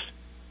 "Yes."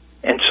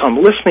 And so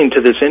I'm listening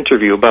to this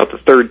interview about the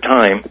third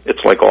time.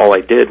 It's like all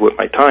I did with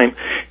my time,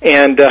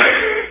 and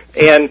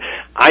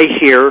I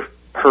hear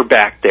her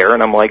back there,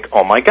 and I'm like,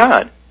 "Oh my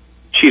God,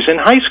 she's in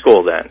high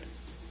school then.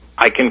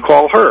 I can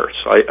call her."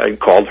 So I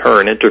called her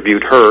and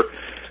interviewed her.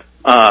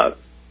 A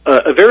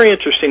very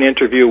interesting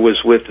interview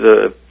was with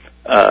the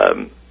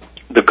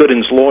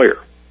Goodins lawyer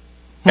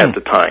at the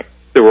time.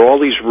 There were all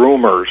these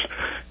rumors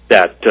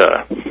that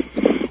the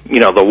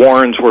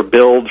Warrens were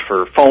billed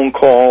for phone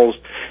calls,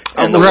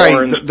 and the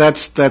Warrens.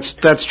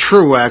 That's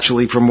true,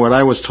 actually, from what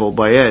I was told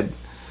by Ed.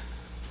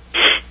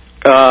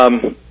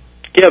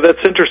 Yeah,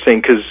 that's interesting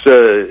because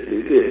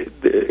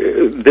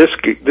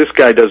this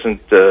guy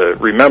doesn't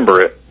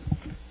remember it.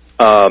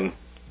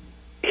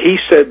 He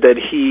said that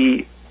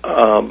he.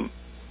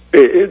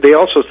 They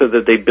also said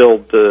that they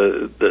billed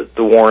the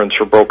Warrens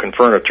for broken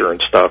furniture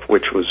and stuff,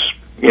 which was,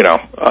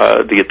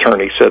 the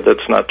attorney said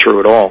that's not true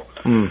at all.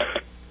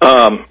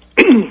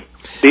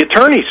 The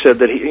attorney said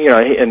that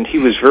and he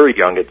was very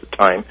young at the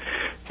time,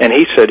 and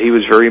he said he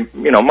was very,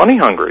 money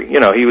hungry.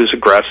 He was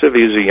aggressive.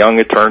 He was a young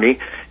attorney,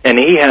 and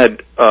he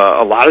had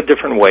a lot of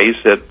different ways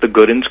that the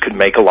Goodins could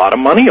make a lot of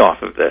money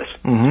off of this.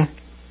 Mm-hmm.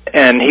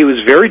 And he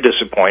was very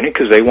disappointed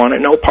because they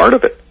wanted no part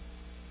of it.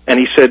 And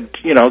he said,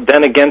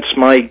 then against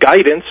my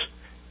guidance,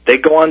 they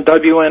go on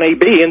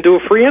WNAB and do a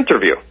free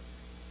interview.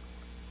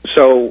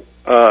 So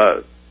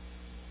that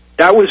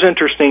was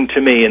interesting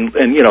to me, and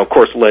of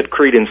course, led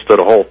credence to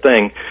the whole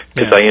thing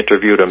because I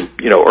interviewed him,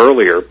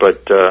 earlier.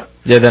 But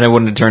then it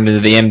wouldn't have turned into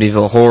the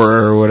Amityville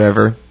Horror or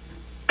whatever.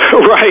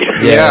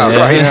 Right.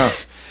 Yeah.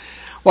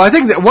 Well, I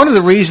think that one of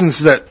the reasons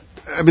that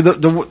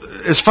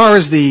as far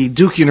as the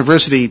Duke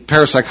University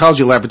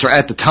Parapsychology Laboratory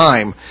at the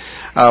time,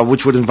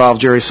 which would involve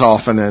Jerry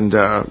Salfin and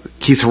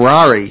Keith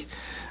Harari,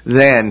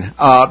 then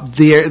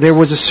there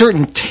was a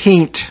certain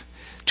taint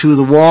to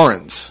the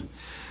Warrens.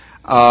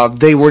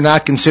 They were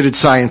not considered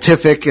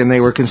scientific, and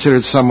they were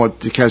considered somewhat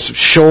because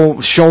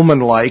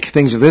showman-like,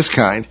 things of this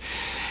kind.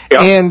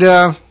 Yeah. And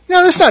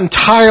that's not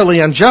entirely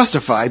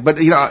unjustified, but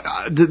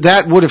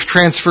that would have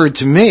transferred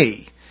to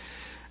me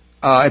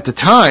at the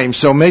time.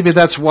 So maybe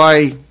that's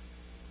why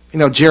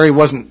Jerry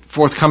wasn't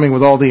forthcoming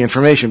with all the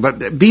information.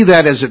 But be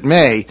that as it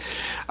may,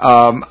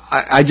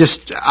 I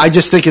just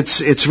think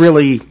it's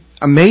really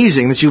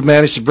amazing that you've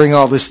managed to bring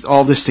all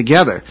this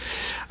together.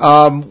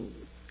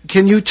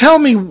 Can you tell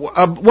me?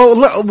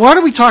 Why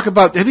don't we talk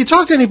about? Have you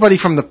talked to anybody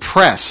from the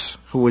press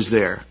who was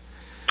there?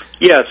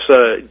 Yes,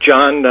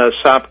 John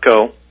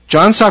Sopko.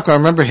 John Sopko, I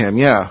remember him.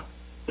 Yeah.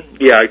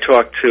 Yeah, I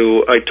talked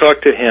to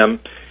him.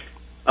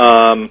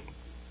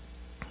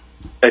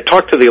 I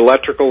talked to the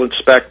electrical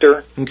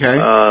inspector.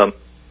 Okay.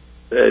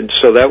 And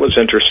so that was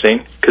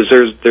interesting because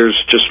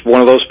there's just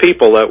one of those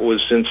people that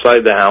was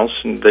inside the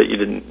house and that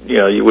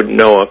you wouldn't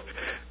know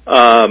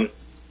of.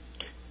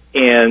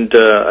 And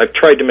I've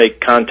tried to make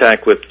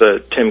contact with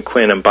Tim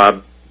Quinn and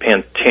Bob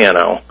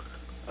Pantano.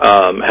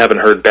 Haven't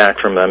heard back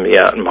from them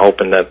yet. I'm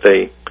hoping that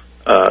they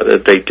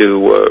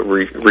do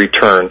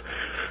return.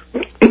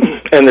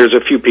 And there's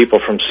a few people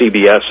from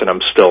CBS, and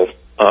I'm still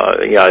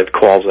I have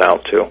calls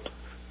out to.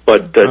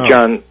 But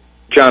John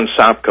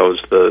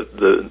Sopko's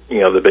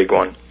the big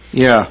one.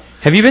 Yeah.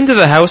 Have you been to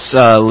the house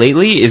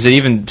lately? Is it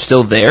even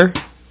still there?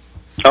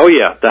 Oh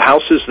yeah, the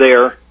house is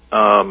there.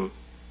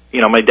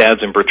 My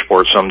dad's in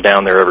Bridgeport, so I'm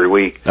down there every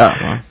week.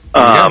 Oh,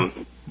 well.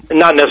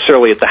 Not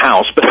necessarily at the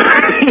house, but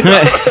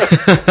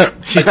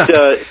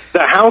the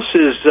house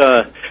is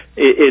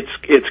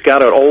it's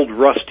got an old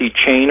rusty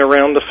chain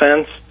around the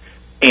fence,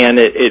 and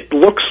it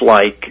looks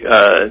like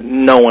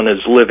no one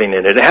is living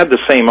in it. It had the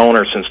same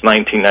owner since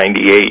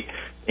 1998,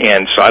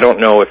 and so I don't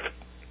know if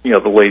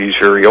the lady's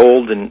very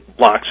old and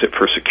locks it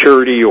for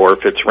security, or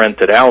if it's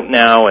rented out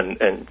now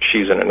and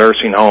she's in a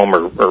nursing home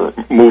or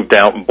moved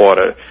out and bought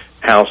a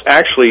house.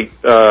 Actually,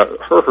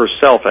 her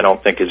herself I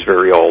don't think is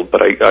very old,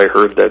 but I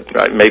heard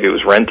that maybe it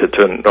was rented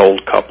to an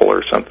old couple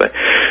or something.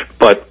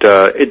 But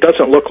it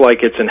doesn't look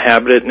like it's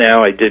inhabited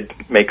now. I did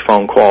make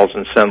phone calls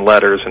and send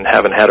letters and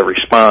haven't had a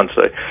response.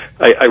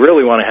 I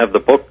really want to have the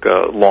book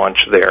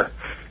launched there.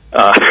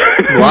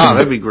 Wow,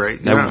 that'd be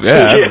great.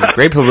 Yeah.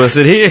 Great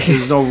publicity.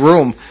 There's no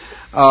room.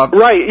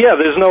 Right, yeah,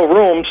 there's no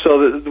room,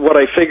 so what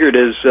I figured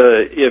is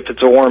if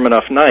it's a warm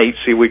enough night,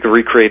 see, we could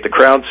recreate the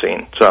crowd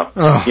scene. So,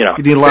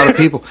 you need a lot of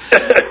people.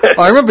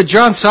 I remember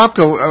John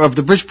Sopko of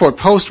the Bridgeport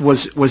Post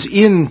was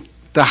in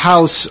the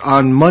house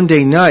on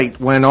Monday night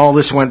when all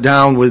this went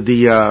down with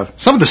the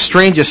some of the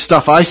strangest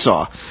stuff I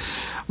saw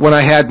when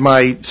I had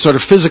my sort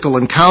of physical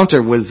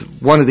encounter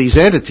with one of these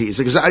entities.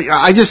 Because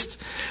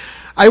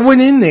I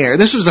went in there.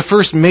 This was the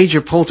first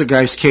major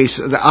poltergeist case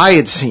that I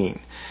had seen.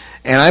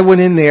 And I went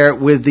in there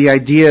with the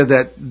idea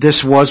that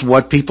this was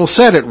what people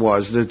said it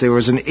was, that there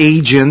was an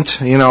agent,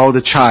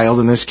 the child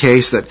in this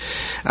case, that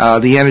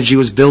the energy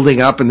was building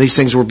up and these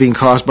things were being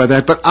caused by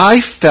that. But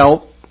I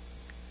felt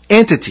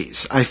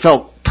entities. I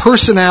felt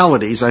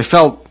personalities. I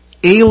felt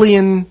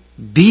alien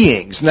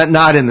beings,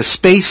 not in the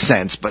space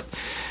sense, but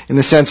in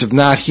the sense of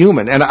not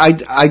human. And I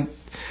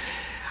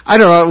don't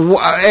know,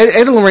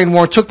 Ed and Lorraine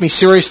Warren took me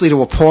seriously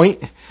to a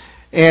point.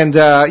 And,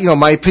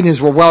 my opinions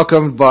were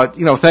welcomed, but,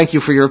 thank you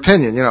for your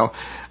opinion, to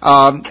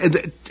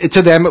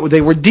them,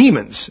 they were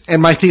demons.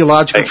 And my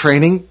theological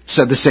training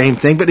said the same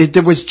thing, but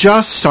there was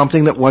just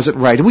something that wasn't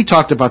right. And we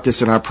talked about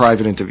this in our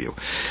private interview.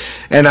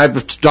 And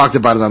I've talked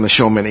about it on the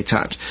show many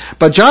times.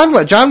 But John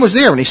was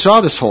there and he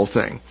saw this whole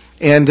thing.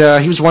 And,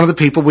 he was one of the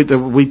people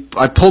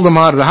I pulled him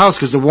out of the house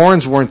because the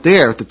Warrens weren't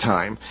there at the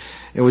time.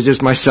 It was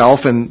just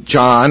myself and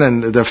John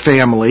and the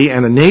family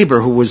and a neighbor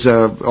who was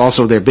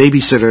also their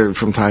babysitter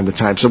from time to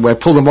time. So I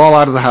pulled them all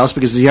out of the house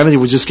because the energy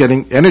was just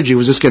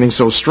getting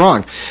so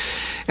strong.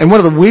 And one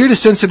of the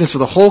weirdest incidents of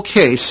the whole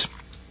case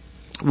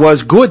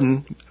was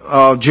Gooden,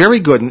 Jerry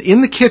Gooden,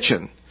 in the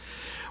kitchen.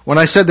 When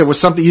I said there was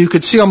something, you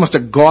could see almost a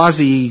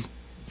gauzy,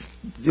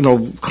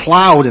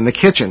 cloud in the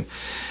kitchen.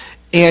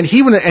 And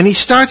he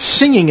starts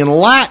singing in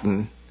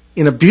Latin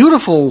in a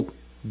beautiful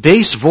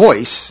bass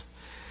voice.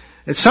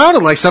 It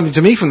sounded like something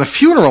to me from the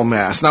funeral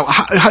mass. Now,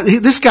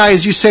 this guy,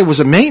 as you say, was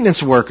a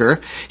maintenance worker.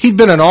 He'd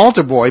been an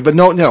altar boy, but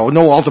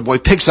no altar boy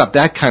picks up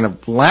that kind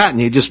of Latin.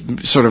 He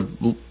just sort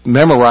of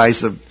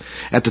memorized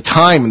at the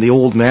time in the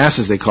old mass,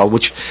 as they called,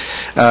 which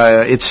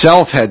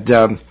itself had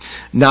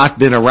not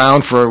been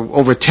around for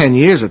over 10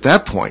 years at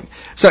that point.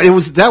 So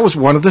that was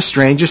one of the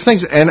strangest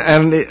things. And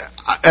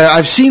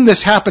I've seen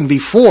this happen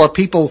before.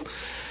 People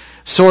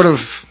sort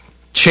of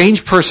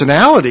change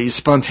personalities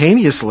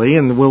spontaneously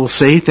and will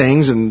say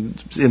things in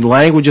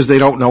languages they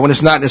don't know, and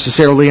it's not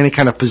necessarily any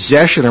kind of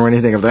possession or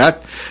anything of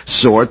that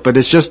sort, but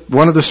it's just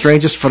one of the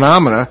strangest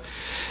phenomena.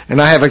 And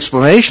I have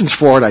explanations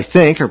for it, I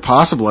think, or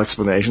possible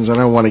explanations. I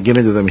don't want to get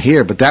into them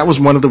here, but that was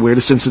one of the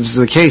weirdest instances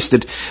of the case.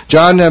 Did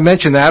John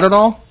mention that at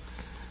all?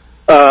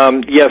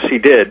 Yes, he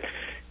did.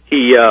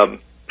 He, there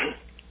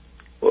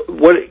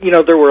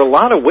were a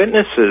lot of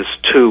witnesses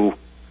to,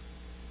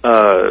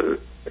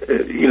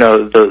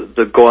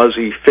 the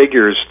gauzy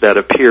figures that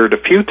appeared a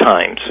few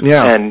times.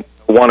 Yeah. And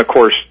one, of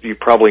course, you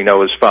probably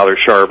know is Father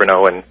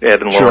Charbonneau and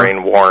Ed and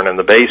Lorraine Warren in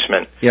the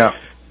basement. Yeah.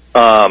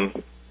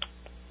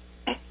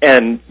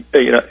 And,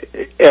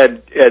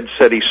 Ed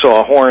said he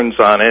saw horns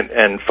on it,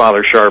 and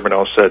Father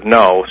Charbonneau said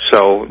no.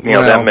 So,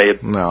 that may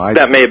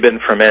have been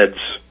from Ed's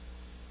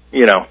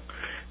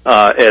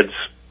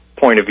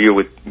point of view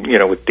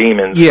with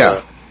demons.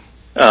 Yeah.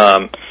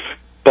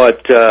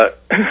 But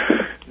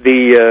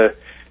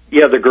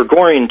the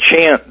Gregorian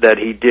chant that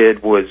he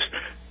did was,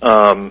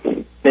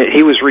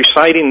 he was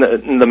reciting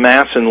the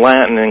Mass in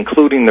Latin,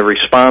 including the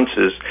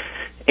responses,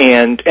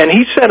 and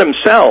he said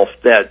himself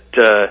that,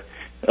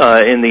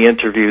 in the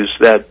interviews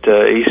that,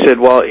 he said,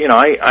 well,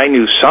 I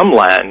knew some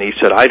Latin. He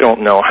said, I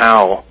don't know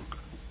how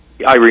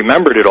I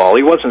remembered it all.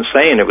 He wasn't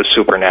saying it was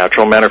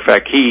supernatural. Matter of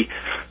fact,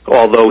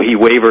 although he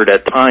wavered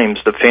at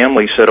times, the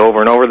family said over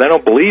and over, they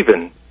don't believe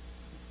in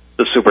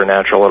the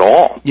supernatural at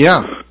all.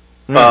 Yeah.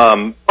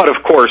 But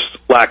of course,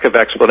 lack of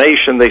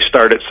explanation, they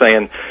started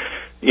saying,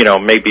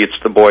 maybe it's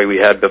the boy we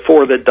had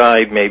before that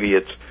died, maybe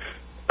it's,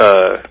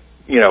 a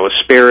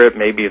spirit,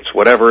 maybe it's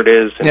whatever it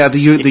is. And, the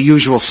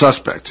usual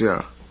suspects,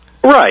 yeah.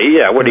 Right,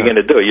 yeah, what are you going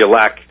to do? You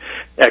lack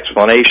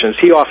explanations.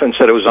 He often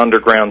said it was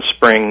underground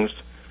springs,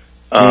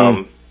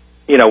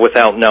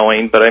 without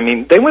knowing, but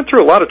they went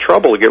through a lot of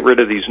trouble to get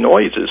rid of these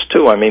noises,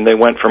 too. They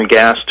went from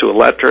gas to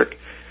electric.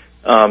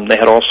 They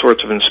had all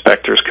sorts of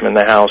inspectors come in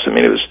the house.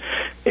 It was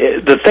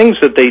the things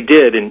that they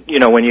did, and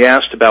when you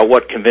asked about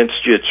what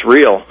convinced you it's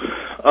real,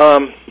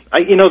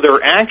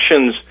 their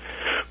actions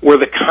were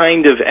the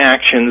kind of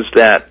actions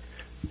that,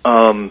 as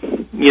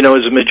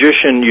a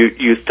magician,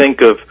 you think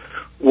of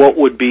what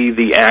would be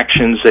the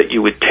actions that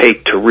you would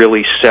take to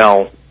really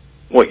sell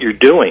what you're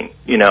doing,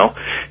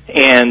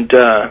 and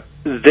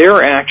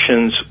their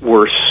actions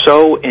were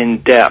so in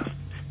depth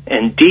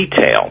and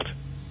detailed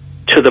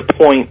to the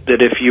point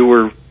that if you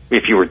were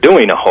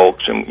doing a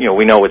hoax, and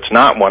we know it's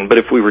not one, but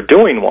if we were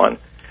doing one,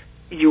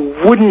 you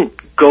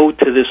wouldn't go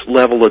to this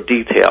level of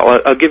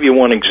detail. I'll give you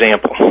one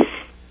example.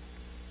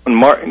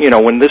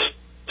 When this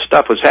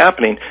stuff was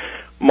happening,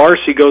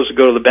 Marcy goes to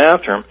go to the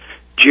bathroom.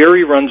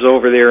 Jerry runs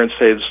over there and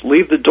says,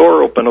 "Leave the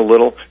door open a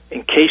little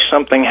in case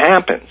something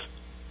happens."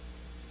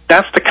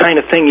 that's the kind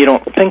of thing you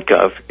don't think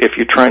of if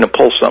you're trying to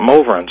pull something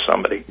over on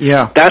somebody.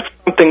 Yeah. That's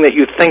something that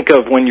you think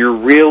of when you're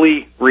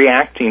really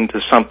reacting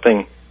to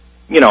something,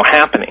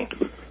 happening.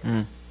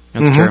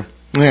 That's true.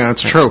 Yeah,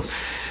 that's true.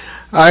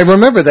 I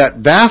remember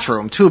that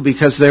bathroom too,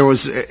 because there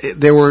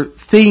were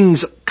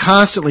things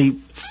constantly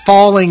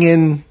falling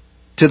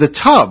into the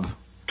tub,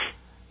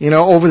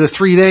 over the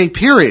 3-day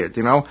period,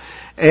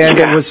 and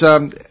it was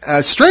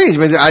strange.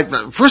 I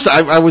mean, first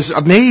I was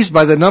amazed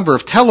by the number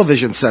of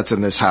television sets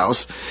in this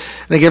house.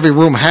 I think every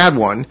room had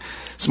one,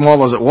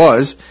 small as it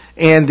was,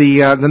 and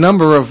the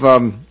number of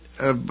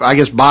I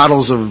guess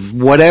bottles of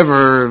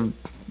whatever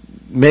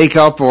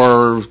makeup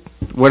or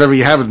whatever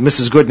you have,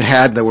 Mrs. Gooden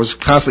had that was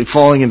constantly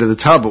falling into the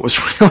tub. It was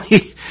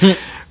really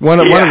one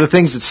of the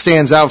things that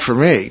stands out for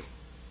me.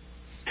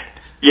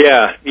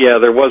 Yeah,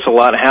 there was a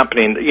lot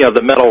happening.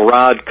 The metal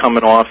rod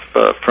coming off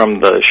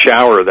from the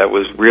shower that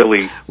was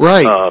really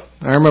right. I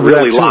remember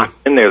really that too.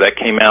 Locked in there. That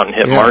came out and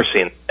hit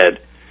Marcy in the head.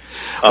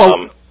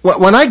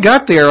 When I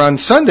got there on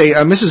Sunday,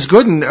 Mrs.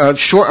 Gooden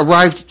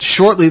arrived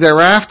shortly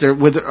thereafter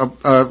with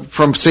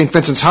from St.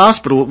 Vincent's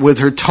Hospital with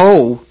her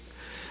toe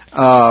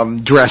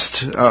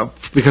dressed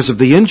because of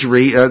the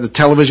injury. The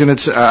television,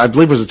 I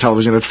believe it was a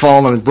television, had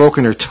fallen and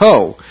broken her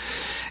toe.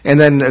 And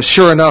then,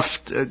 sure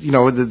enough,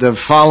 the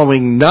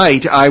following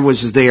night, I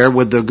was there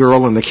with the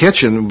girl in the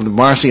kitchen, with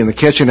Marcy in the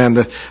kitchen, and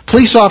the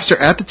police officer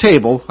at the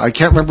table. I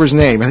can't remember his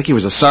name. I think he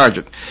was a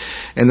sergeant.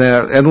 And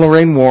Ed and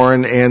Lorraine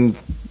Warren and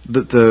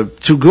the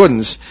two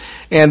Goodens.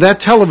 And that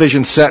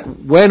television set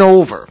went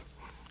over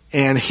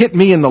and hit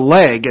me in the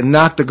leg and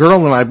knocked the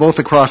girl and I both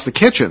across the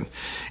kitchen.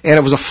 And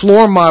it was a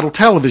floor model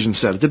television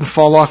set. It didn't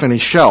fall off any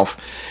shelf.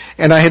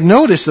 And I had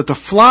noticed that the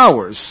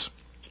flowers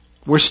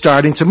were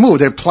starting to move.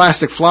 They had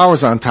plastic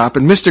flowers on top.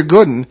 And Mr.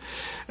 Gooden,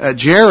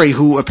 Jerry,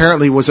 who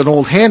apparently was an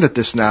old hand at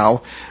this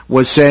now,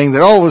 was saying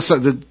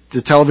that,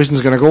 the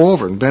television's going to go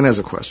over. And Ben has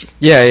a question.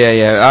 Yeah.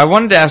 I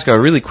wanted to ask a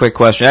really quick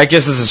question. I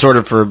guess this is sort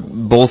of for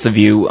both of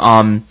you.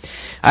 I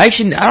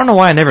don't know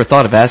why I never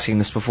thought of asking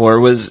this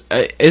before.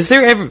 Has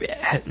there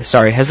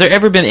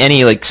ever been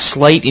any,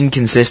 slight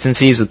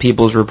inconsistencies with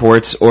people's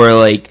reports,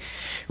 or,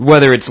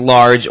 whether it's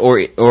large or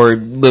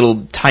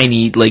little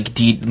tiny,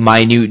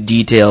 minute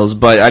details?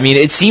 But, I mean,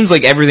 it seems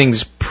like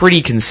everything's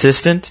pretty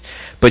consistent,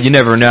 but you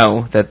never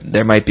know that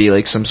there might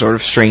be, some sort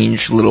of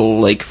strange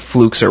little,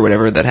 flukes or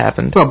whatever that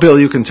happened. Well, Bill,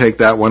 you can take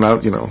that one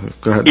out,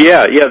 go ahead.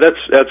 Yeah,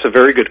 that's a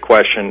very good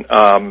question.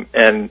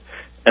 And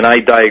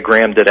I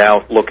diagrammed it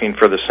out looking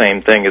for the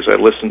same thing as I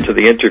listened to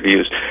the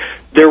interviews.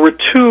 There were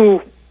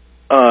two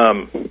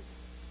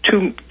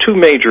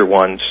major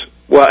ones.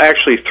 Well,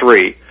 actually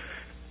three.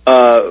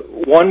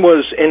 One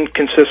was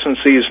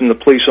inconsistencies in the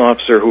police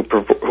officer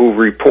who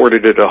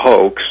reported it a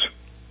hoax,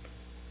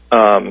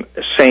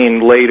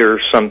 saying later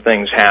some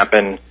things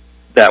happened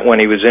that when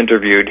he was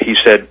interviewed he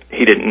said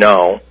he didn't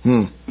know.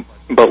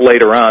 But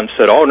later on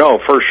said, oh no,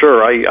 for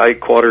sure, I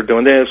caught her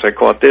doing this, I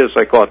caught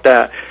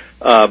that.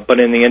 But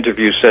in the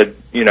interview said,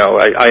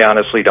 I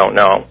honestly don't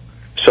know.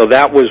 So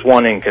that was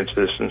one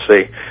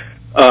inconsistency.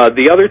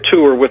 The other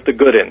two are with the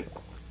Gooden.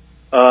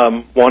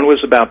 One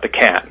was about the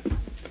cat.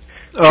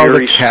 Oh,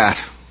 Jerry, the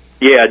cat.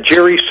 Yeah,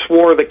 Jerry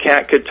swore the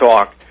cat could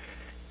talk,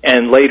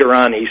 and later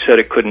on he said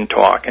it couldn't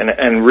talk.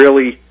 And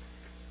really,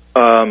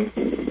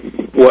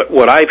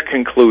 what I've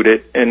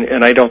concluded,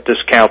 and I don't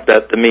discount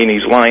that mean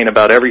he's lying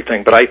about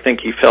everything, but I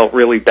think he felt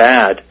really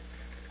bad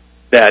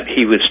that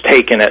he was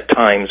taken at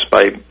times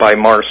by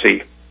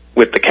Marcy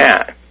with the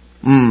cat.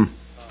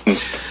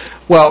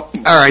 Well,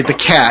 all right, the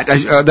cat.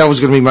 That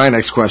was going to be my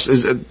next question.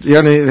 Do you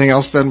have anything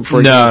else, Ben?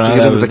 Before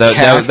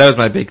that was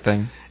my big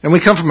thing. And we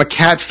come from a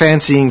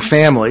cat-fancying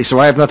family, so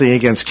I have nothing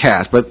against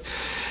cats. But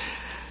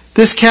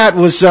this cat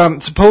was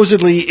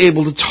supposedly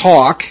able to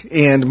talk,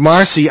 and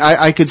Marcy,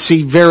 I could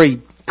see very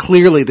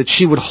clearly that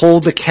she would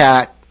hold the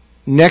cat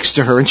next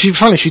to her. And she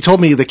told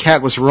me the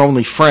cat was her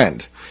only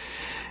friend.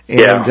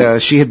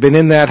 And she had been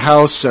in that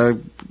house,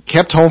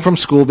 kept home from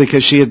school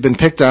because she had been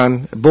picked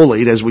on,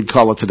 bullied, as we'd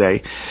call it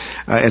today,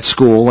 at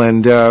school.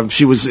 And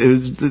she was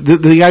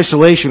the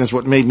isolation is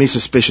what made me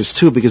suspicious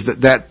too, because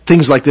that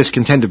things like this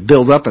can tend to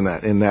build up in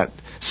that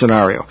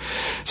scenario.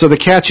 So the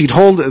cat, she'd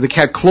hold the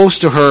cat close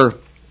to her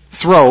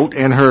throat,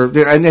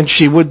 and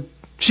she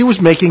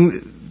was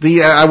making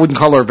I wouldn't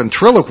call her a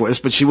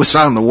ventriloquist, but she was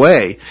on the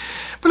way.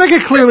 But I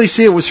could clearly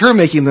see it was her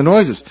making the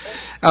noises.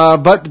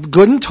 But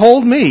Gooden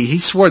told me, he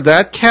swore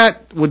that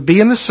cat would be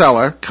in the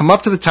cellar, come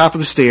up to the top of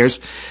the stairs.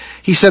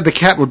 He said the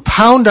cat would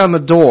pound on the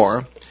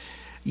door,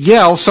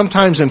 yell,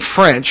 sometimes in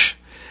French,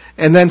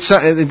 and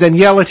then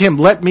yell at him,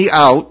 "Let me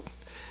out,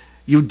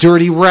 you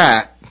dirty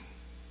rat."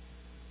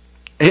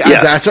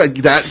 Yeah. It's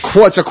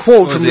a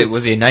quote from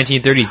was he a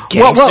 1930s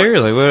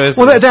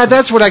gangster?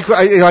 That's what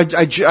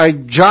I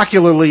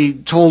jocularly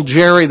told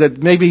Jerry that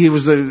maybe he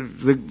was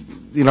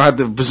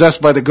had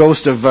possessed by the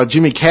ghost of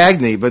Jimmy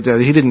Cagney, but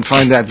he didn't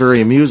find that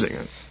very amusing.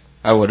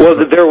 I would. Well,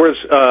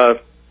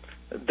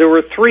 there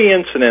were three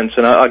incidents,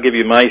 and I'll give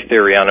you my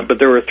theory on it. But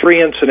there were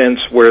three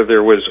incidents where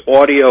there was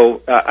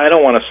audio. I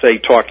don't want to say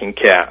talking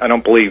cat. I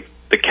don't believe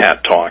the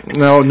cat talked.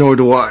 No, nor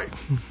do I.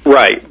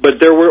 Right, but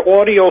there were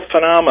audio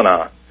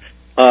phenomena.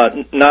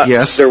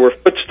 Yes. There were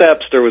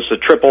footsteps. There was the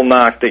triple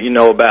knock that you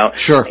know about.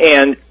 Sure.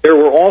 And there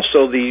were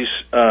also these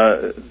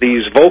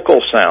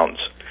vocal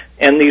sounds,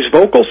 and these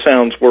vocal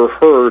sounds were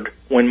heard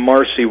when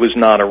Marcy was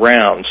not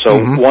around.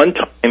 So one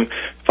time,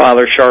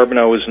 Father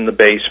Charbonneau was in the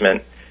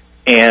basement,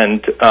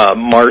 and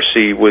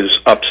Marcy was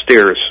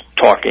upstairs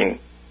talking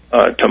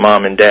to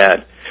Mom and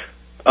Dad.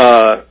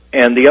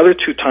 And the other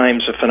two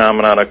times the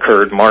phenomenon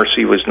occurred,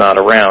 Marcy was not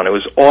around. It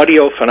was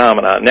audio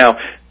phenomena. Now,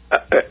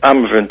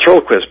 I'm a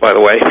ventriloquist, by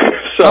the way.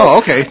 So,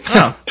 okay.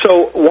 Oh.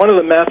 So one of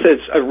the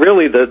methods,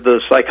 really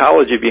the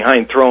psychology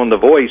behind throwing the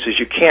voice is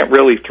you can't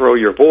really throw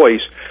your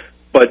voice,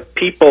 but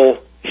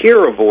people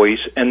hear a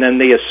voice and then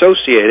they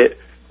associate it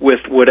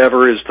with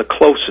whatever is the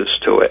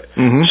closest to it.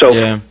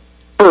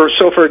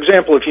 So, for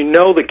example, if you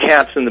know the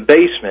cat's in the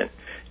basement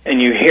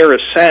and you hear a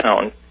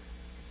sound,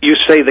 you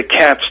say the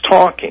cat's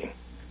talking.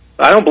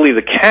 I don't believe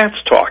the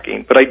cat's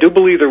talking, but I do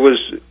believe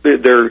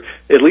there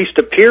at least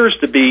appears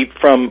to be,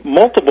 from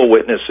multiple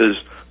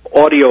witnesses,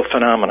 audio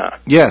phenomena.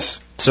 Yes.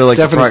 So like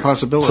definite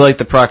possibility. So like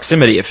the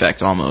proximity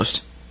effect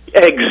almost.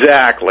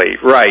 Exactly.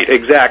 Right.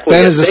 Exactly.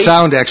 Ben is a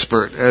sound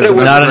expert.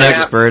 Not an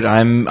expert. I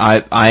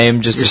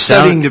am just You're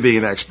studying to be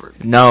an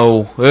expert.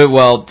 No.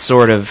 Well,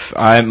 sort of.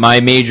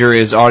 My major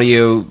is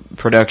audio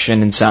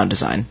production and sound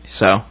design.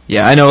 So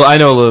yeah, I know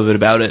a little bit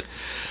about it.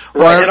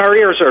 Right, and our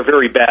ears are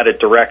very bad at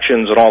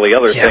directions and all the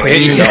other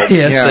things.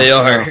 Yes, they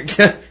are.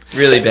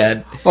 Really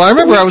bad. Well, I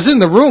remember I was in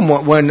the room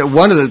when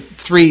one of the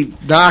three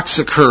knocks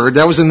occurred.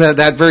 That was in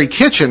that very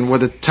kitchen where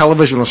the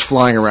television was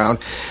flying around.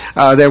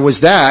 There was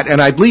that,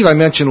 and I believe I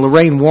mentioned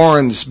Lorraine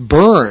Warren's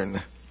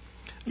burn.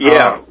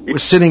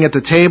 Was sitting at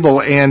the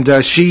table,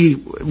 and she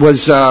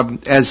was,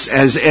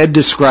 as Ed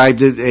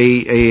described it,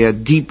 a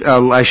deep,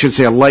 I should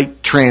say, a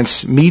light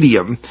trance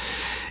medium.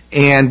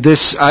 And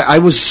I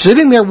was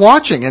sitting there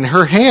watching, and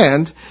her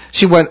hand,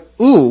 she went,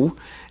 ooh,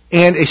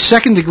 and a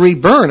second-degree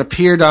burn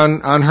appeared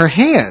on her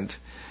hand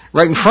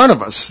right in front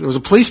of us. There was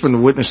a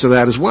policeman witness to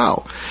that as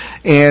well.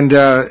 And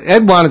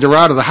Ed wanted her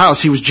out of the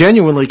house. He was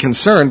genuinely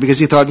concerned because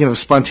he thought,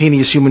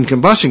 spontaneous human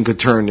combustion could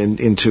turn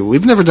into.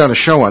 We've never done a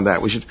show on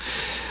that.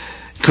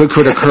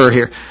 Could occur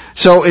here.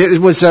 So it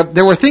was.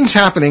 There were things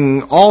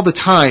happening all the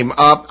time.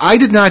 I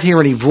did not hear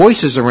any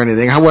voices or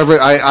anything.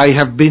 However, I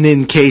have been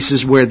in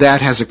cases where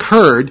that has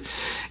occurred,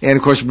 and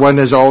of course, one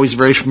is always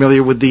very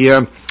familiar with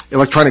the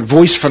electronic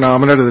voice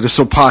phenomena that is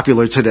so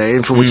popular today,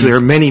 and for which there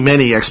are many,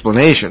 many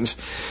explanations.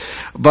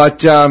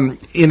 But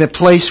in a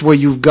place where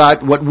you've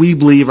got what we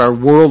believe are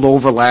world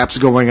overlaps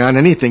going on,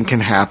 anything can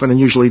happen, and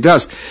usually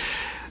does.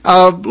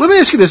 Let me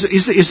ask you this: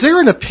 is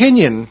there an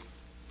opinion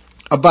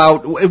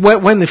about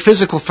when the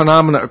physical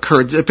phenomena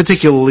occurred,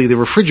 particularly the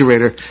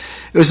refrigerator?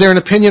 Is there an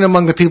opinion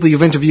among the people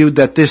you've interviewed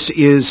that this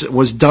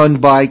was done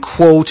by,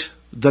 quote,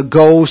 the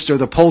ghost or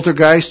the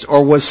poltergeist,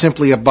 or was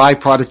simply a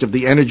byproduct of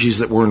the energies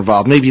that were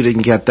involved? Maybe you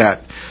didn't get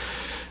that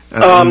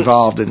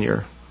involved in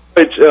your...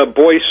 It's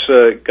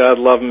Boyce, God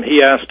love him,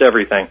 he asked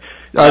everything.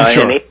 I'm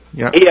sure.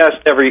 And he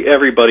asked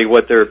everybody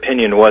what their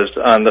opinion was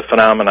on the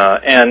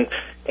phenomena,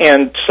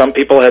 and some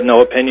people had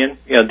no opinion.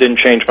 Didn't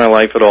change my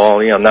life at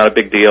all. Not a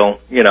big deal.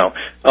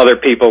 Other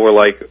people were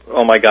like,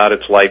 "Oh my God,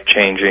 it's life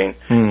changing."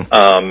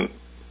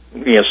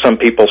 Some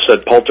people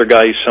said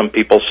poltergeist. Some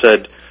people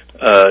said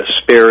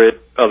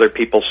spirit. Other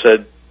people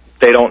said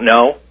they don't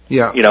know.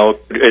 Yeah.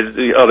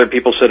 Other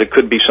people said it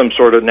could be some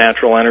sort of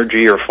natural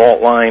energy or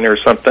fault line or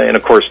something. And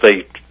of course,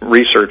 they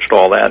researched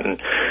all that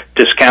and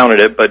discounted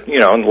it. But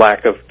in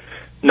lack of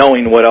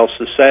knowing what else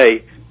to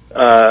say,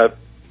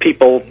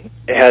 people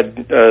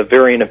had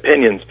varying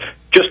opinions.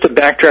 Just to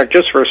backtrack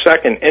just for a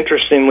second,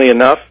 interestingly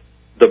enough,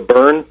 the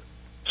burn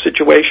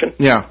situation,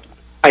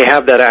 I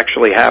have that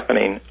actually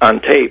happening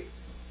on tape.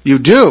 You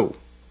do?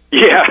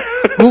 Yeah.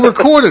 Who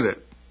recorded it?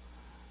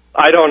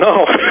 I don't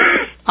know.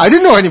 I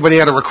didn't know anybody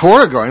had a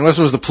recorder going unless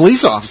it was the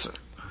police officer.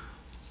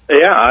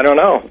 Yeah, I don't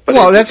know. But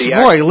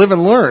you live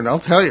and learn, I'll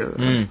tell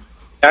you.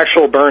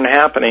 Actual burn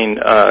happening,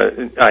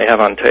 I have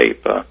on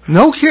tape.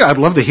 No kidding. I'd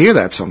love to hear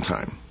that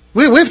sometime.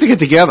 We have to get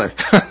together.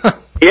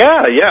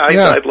 Yeah,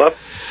 I'd love.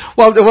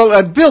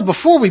 Well, Bill,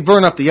 before we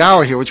burn up the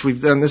hour here, which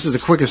we've done, this is the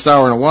quickest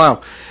hour in a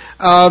while.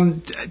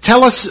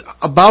 Tell us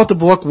about the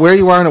book, where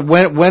you are, and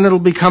when it'll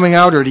be coming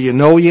out, or do you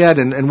know yet,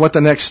 and what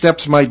the next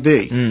steps might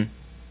be,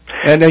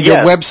 and your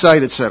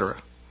website, etc.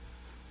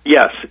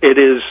 Yes, it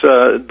is.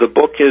 The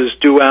book is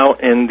due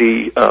out in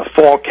the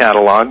fall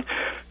catalog,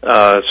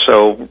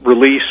 so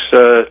release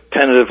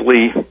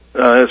tentatively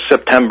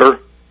September.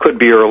 Could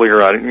be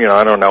earlier.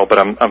 I don't know, but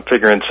I'm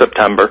figuring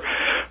September,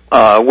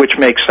 which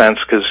makes sense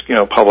because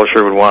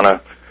publisher would want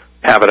to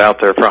have it out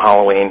there for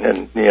Halloween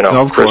and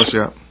No, of course,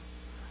 yeah.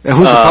 And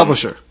who's the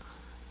publisher?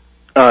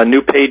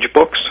 New Page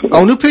Books.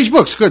 Oh, New Page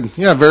Books, good.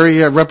 Yeah,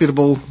 very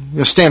reputable.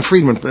 Stan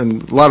Friedman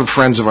and a lot of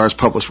friends of ours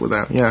published with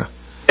that. Yeah.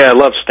 Yeah, I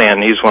love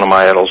Stan. He's one of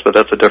my idols, but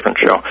that's a different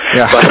show.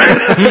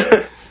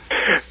 Yeah.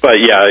 But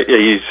yeah,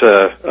 he's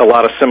a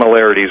lot of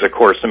similarities, of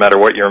course, no matter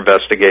what you're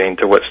investigating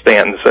to what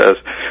Stanton says.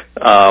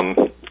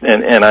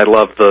 and I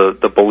love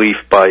the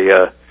belief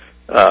by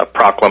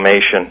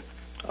proclamation.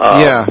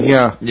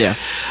 Yeah.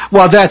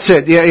 Well, that's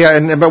it.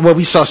 Yeah. But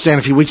we saw Stan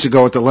a few weeks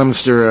ago at the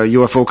Leominster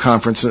UFO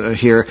conference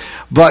here.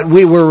 But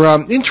we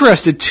were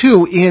interested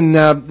too in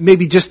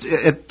maybe just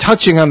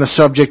touching on the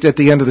subject at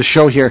the end of the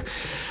show here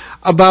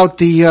about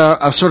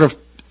the sort of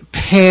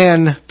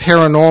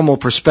pan-paranormal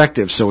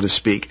perspective, so to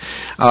speak.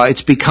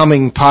 It's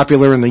becoming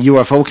popular in the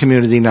UFO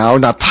community now,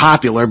 not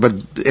popular, but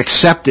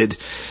accepted,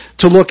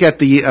 to look at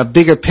the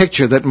bigger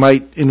picture that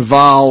might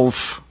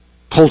involve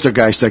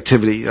poltergeist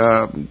activity,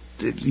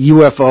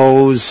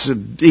 UFOs,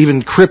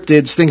 even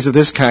cryptids, things of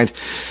this kind,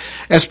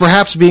 as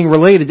perhaps being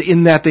related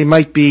in that they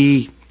might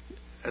be,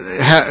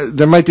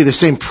 there might be the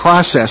same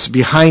process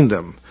behind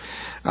them.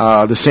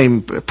 The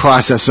same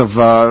process of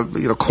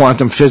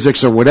quantum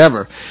physics or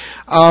whatever.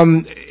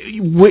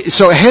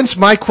 So hence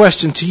my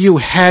question to you: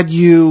 had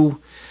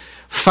you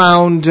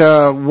found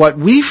what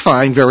we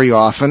find very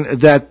often,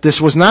 that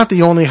this was not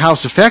the only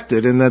house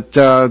affected, and that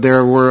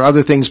there were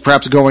other things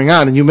perhaps going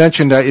on? And you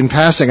mentioned in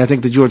passing, I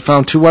think, that you had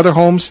found 2 other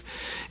homes,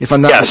 if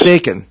I'm not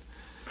mistaken.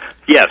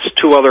 Yes,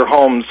 2 other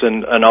homes,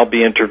 and I'll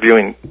be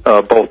interviewing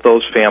both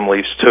those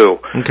families too.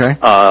 Okay.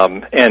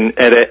 And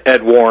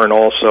Ed Warren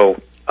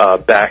also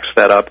backs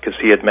that up, because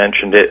he had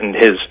mentioned it in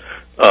his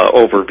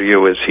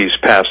overview as he's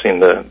passing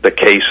the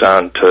case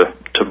on to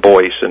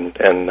Boyce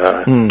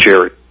and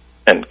Jerry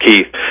and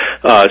Keith.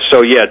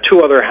 So yeah,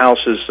 2 other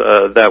houses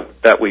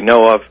that we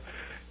know of,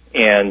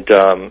 and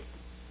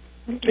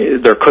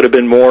there could have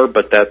been more,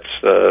 but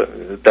that's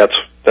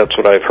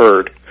what I've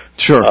heard.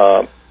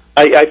 Sure.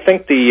 I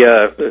think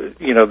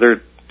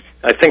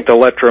I think the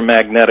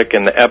electromagnetic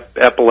and the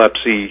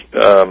epilepsy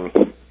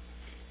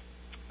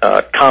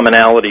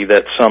commonality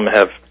that some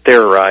have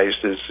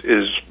theorized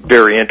is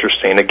very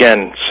interesting.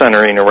 Again,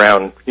 centering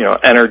around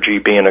energy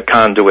being a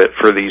conduit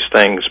for these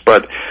things.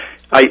 But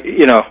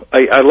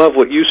I love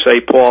what you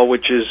say, Paul,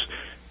 which is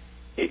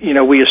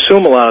we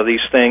assume a lot of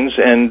these things,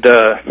 and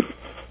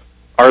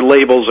our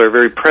labels are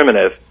very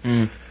primitive.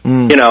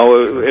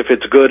 If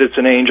it's good, it's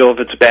an angel. If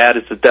it's bad,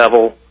 it's a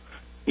devil.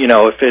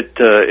 If it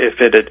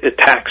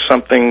attacks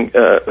something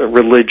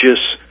religious,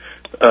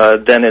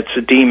 then it's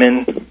a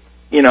demon.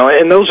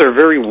 And those are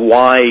very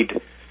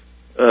wide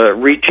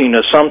reaching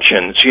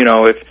assumptions.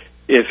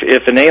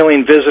 If an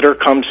alien visitor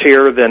comes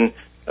here, then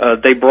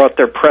they brought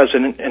their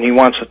president and he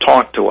wants to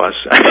talk to us.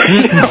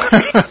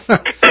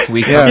 Take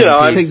me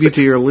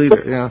to your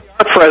leader. Yeah,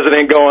 our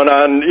president going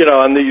on,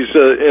 on these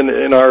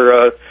in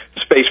our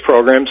space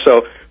program.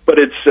 So, but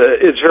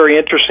it's very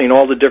interesting,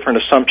 all the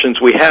different assumptions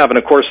we have, and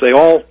of course they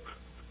all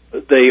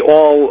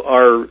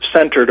are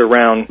centered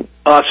around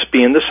us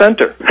being the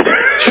center.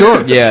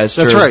 Sure. Yeah, that's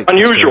true. Right.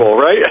 Unusual,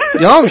 right?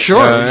 Oh,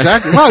 sure,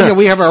 exactly. Well,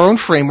 we have our own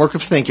framework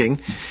of thinking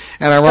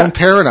and our own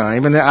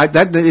paradigm, and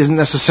that isn't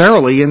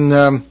necessarily in,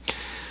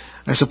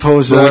 I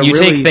suppose. But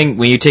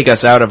when you take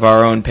us out of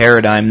our own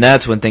paradigm,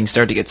 that's when things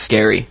start to get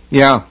scary.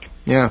 Yeah,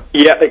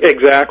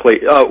 exactly.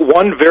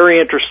 One very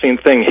interesting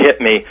thing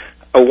hit me.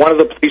 One of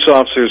the police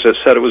officers that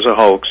said it was a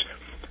hoax,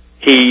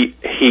 he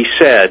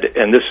said,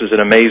 and this is an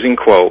amazing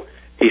quote,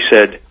 he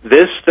said,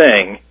 "This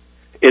thing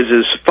is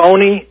as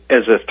phony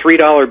as a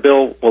 $3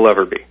 bill will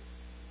ever be."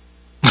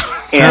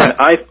 And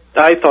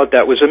I thought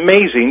that was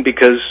amazing,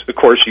 because, of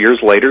course,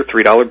 years later,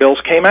 $3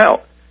 bills came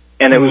out.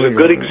 And it was a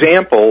good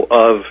example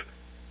of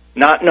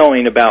not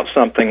knowing about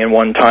something in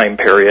one time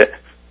period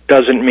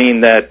doesn't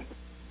mean that,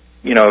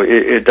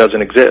 it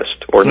doesn't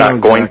exist or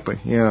not going. Exactly,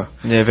 yeah.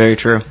 Yeah, very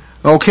true.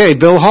 Okay,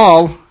 Bill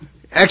Hall,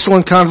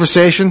 excellent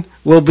conversation.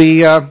 We'll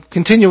be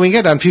continuing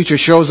it on future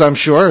shows, I'm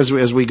sure, as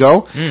we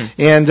go.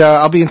 And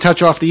I'll be in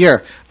touch off the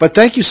air. But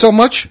thank you so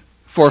much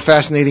for a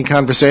fascinating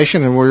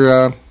conversation, and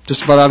we're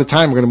just about out of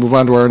time. We're going to move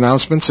on to our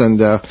announcements. And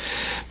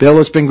Bill,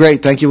 it's been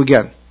great. Thank you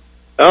again.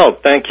 Oh,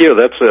 thank you.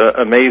 That's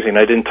amazing.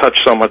 I didn't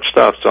touch so much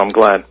stuff, so I'm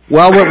glad.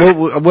 Well,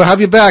 we'll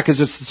have you back, because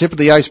it's the tip of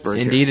the iceberg.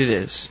 Indeed it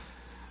is.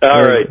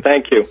 All right.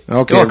 Thank you.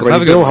 Okay,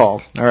 everybody. Bill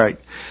Hall. All right.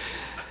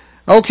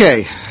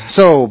 Okay,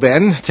 so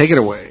Ben, take it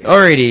away.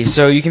 Alrighty,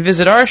 so you can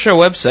visit our show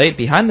website,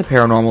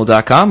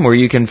 BehindTheParanormal.com, where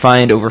you can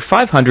find over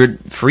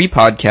 500 free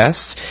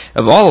podcasts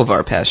of all of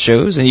our past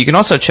shows, and you can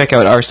also check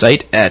out our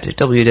site at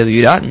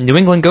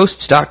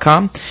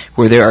www.NewEnglandGhosts.com,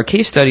 where there are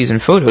case studies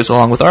and photos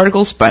along with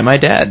articles by my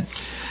dad.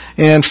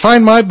 And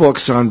find my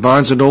books on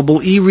Barnes &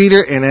 Noble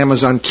e-reader and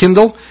Amazon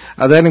Kindle.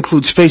 That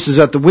includes Faces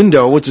at the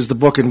Window, which is the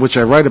book in which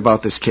I write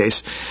about this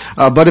case.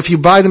 But if you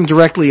buy them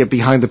directly at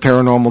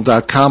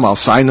BehindTheParanormal.com, I'll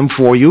sign them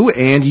for you,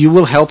 and you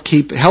will help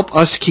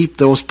us keep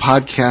those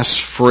podcasts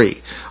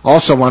free.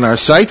 Also on our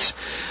sites,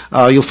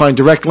 you'll find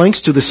direct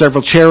links to the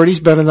several charities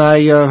Ben and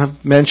I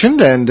have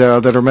mentioned, and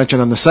that are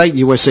mentioned on the site,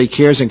 USA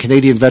Cares and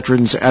Canadian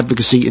Veterans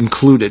Advocacy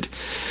included.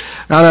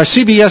 On our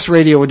CBS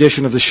radio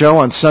edition of the show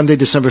on Sunday,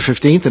 December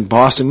 15th in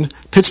Boston,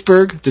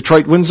 Pittsburgh,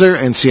 Detroit, Windsor,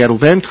 and Seattle,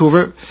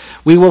 Vancouver,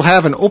 we will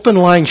have an open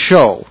line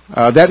show.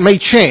 That may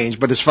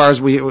change, but as far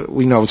as we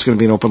know, it's going to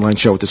be an open line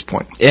show at this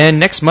point. And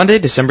next Monday,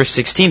 December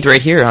 16th,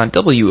 right here on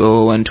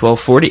WOON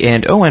 1240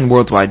 and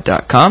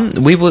ONWorldwide.com,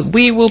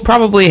 we will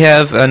probably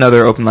have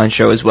another open line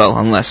show as well,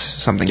 unless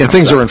something comes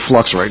things up. are in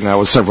flux right now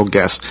with several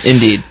guests.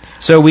 Indeed.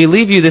 So we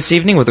leave you this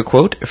evening with a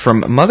quote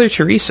from Mother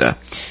Teresa.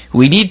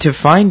 We need to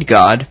find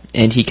God,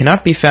 and he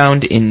cannot be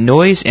found in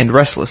noise and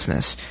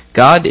restlessness.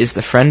 God is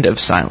the friend of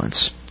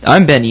silence.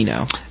 I'm Ben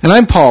Eno. And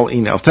I'm Paul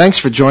Eno. Thanks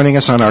for joining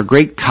us on our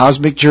great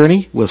cosmic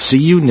journey. We'll see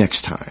you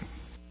next time.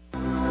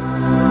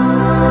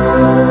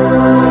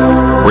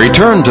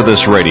 Return to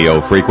this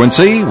radio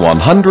frequency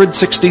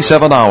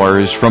 167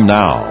 hours from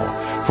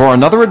now for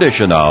another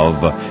edition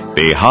of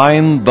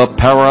Behind the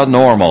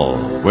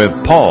Paranormal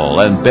with Paul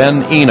and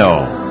Ben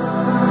Eno.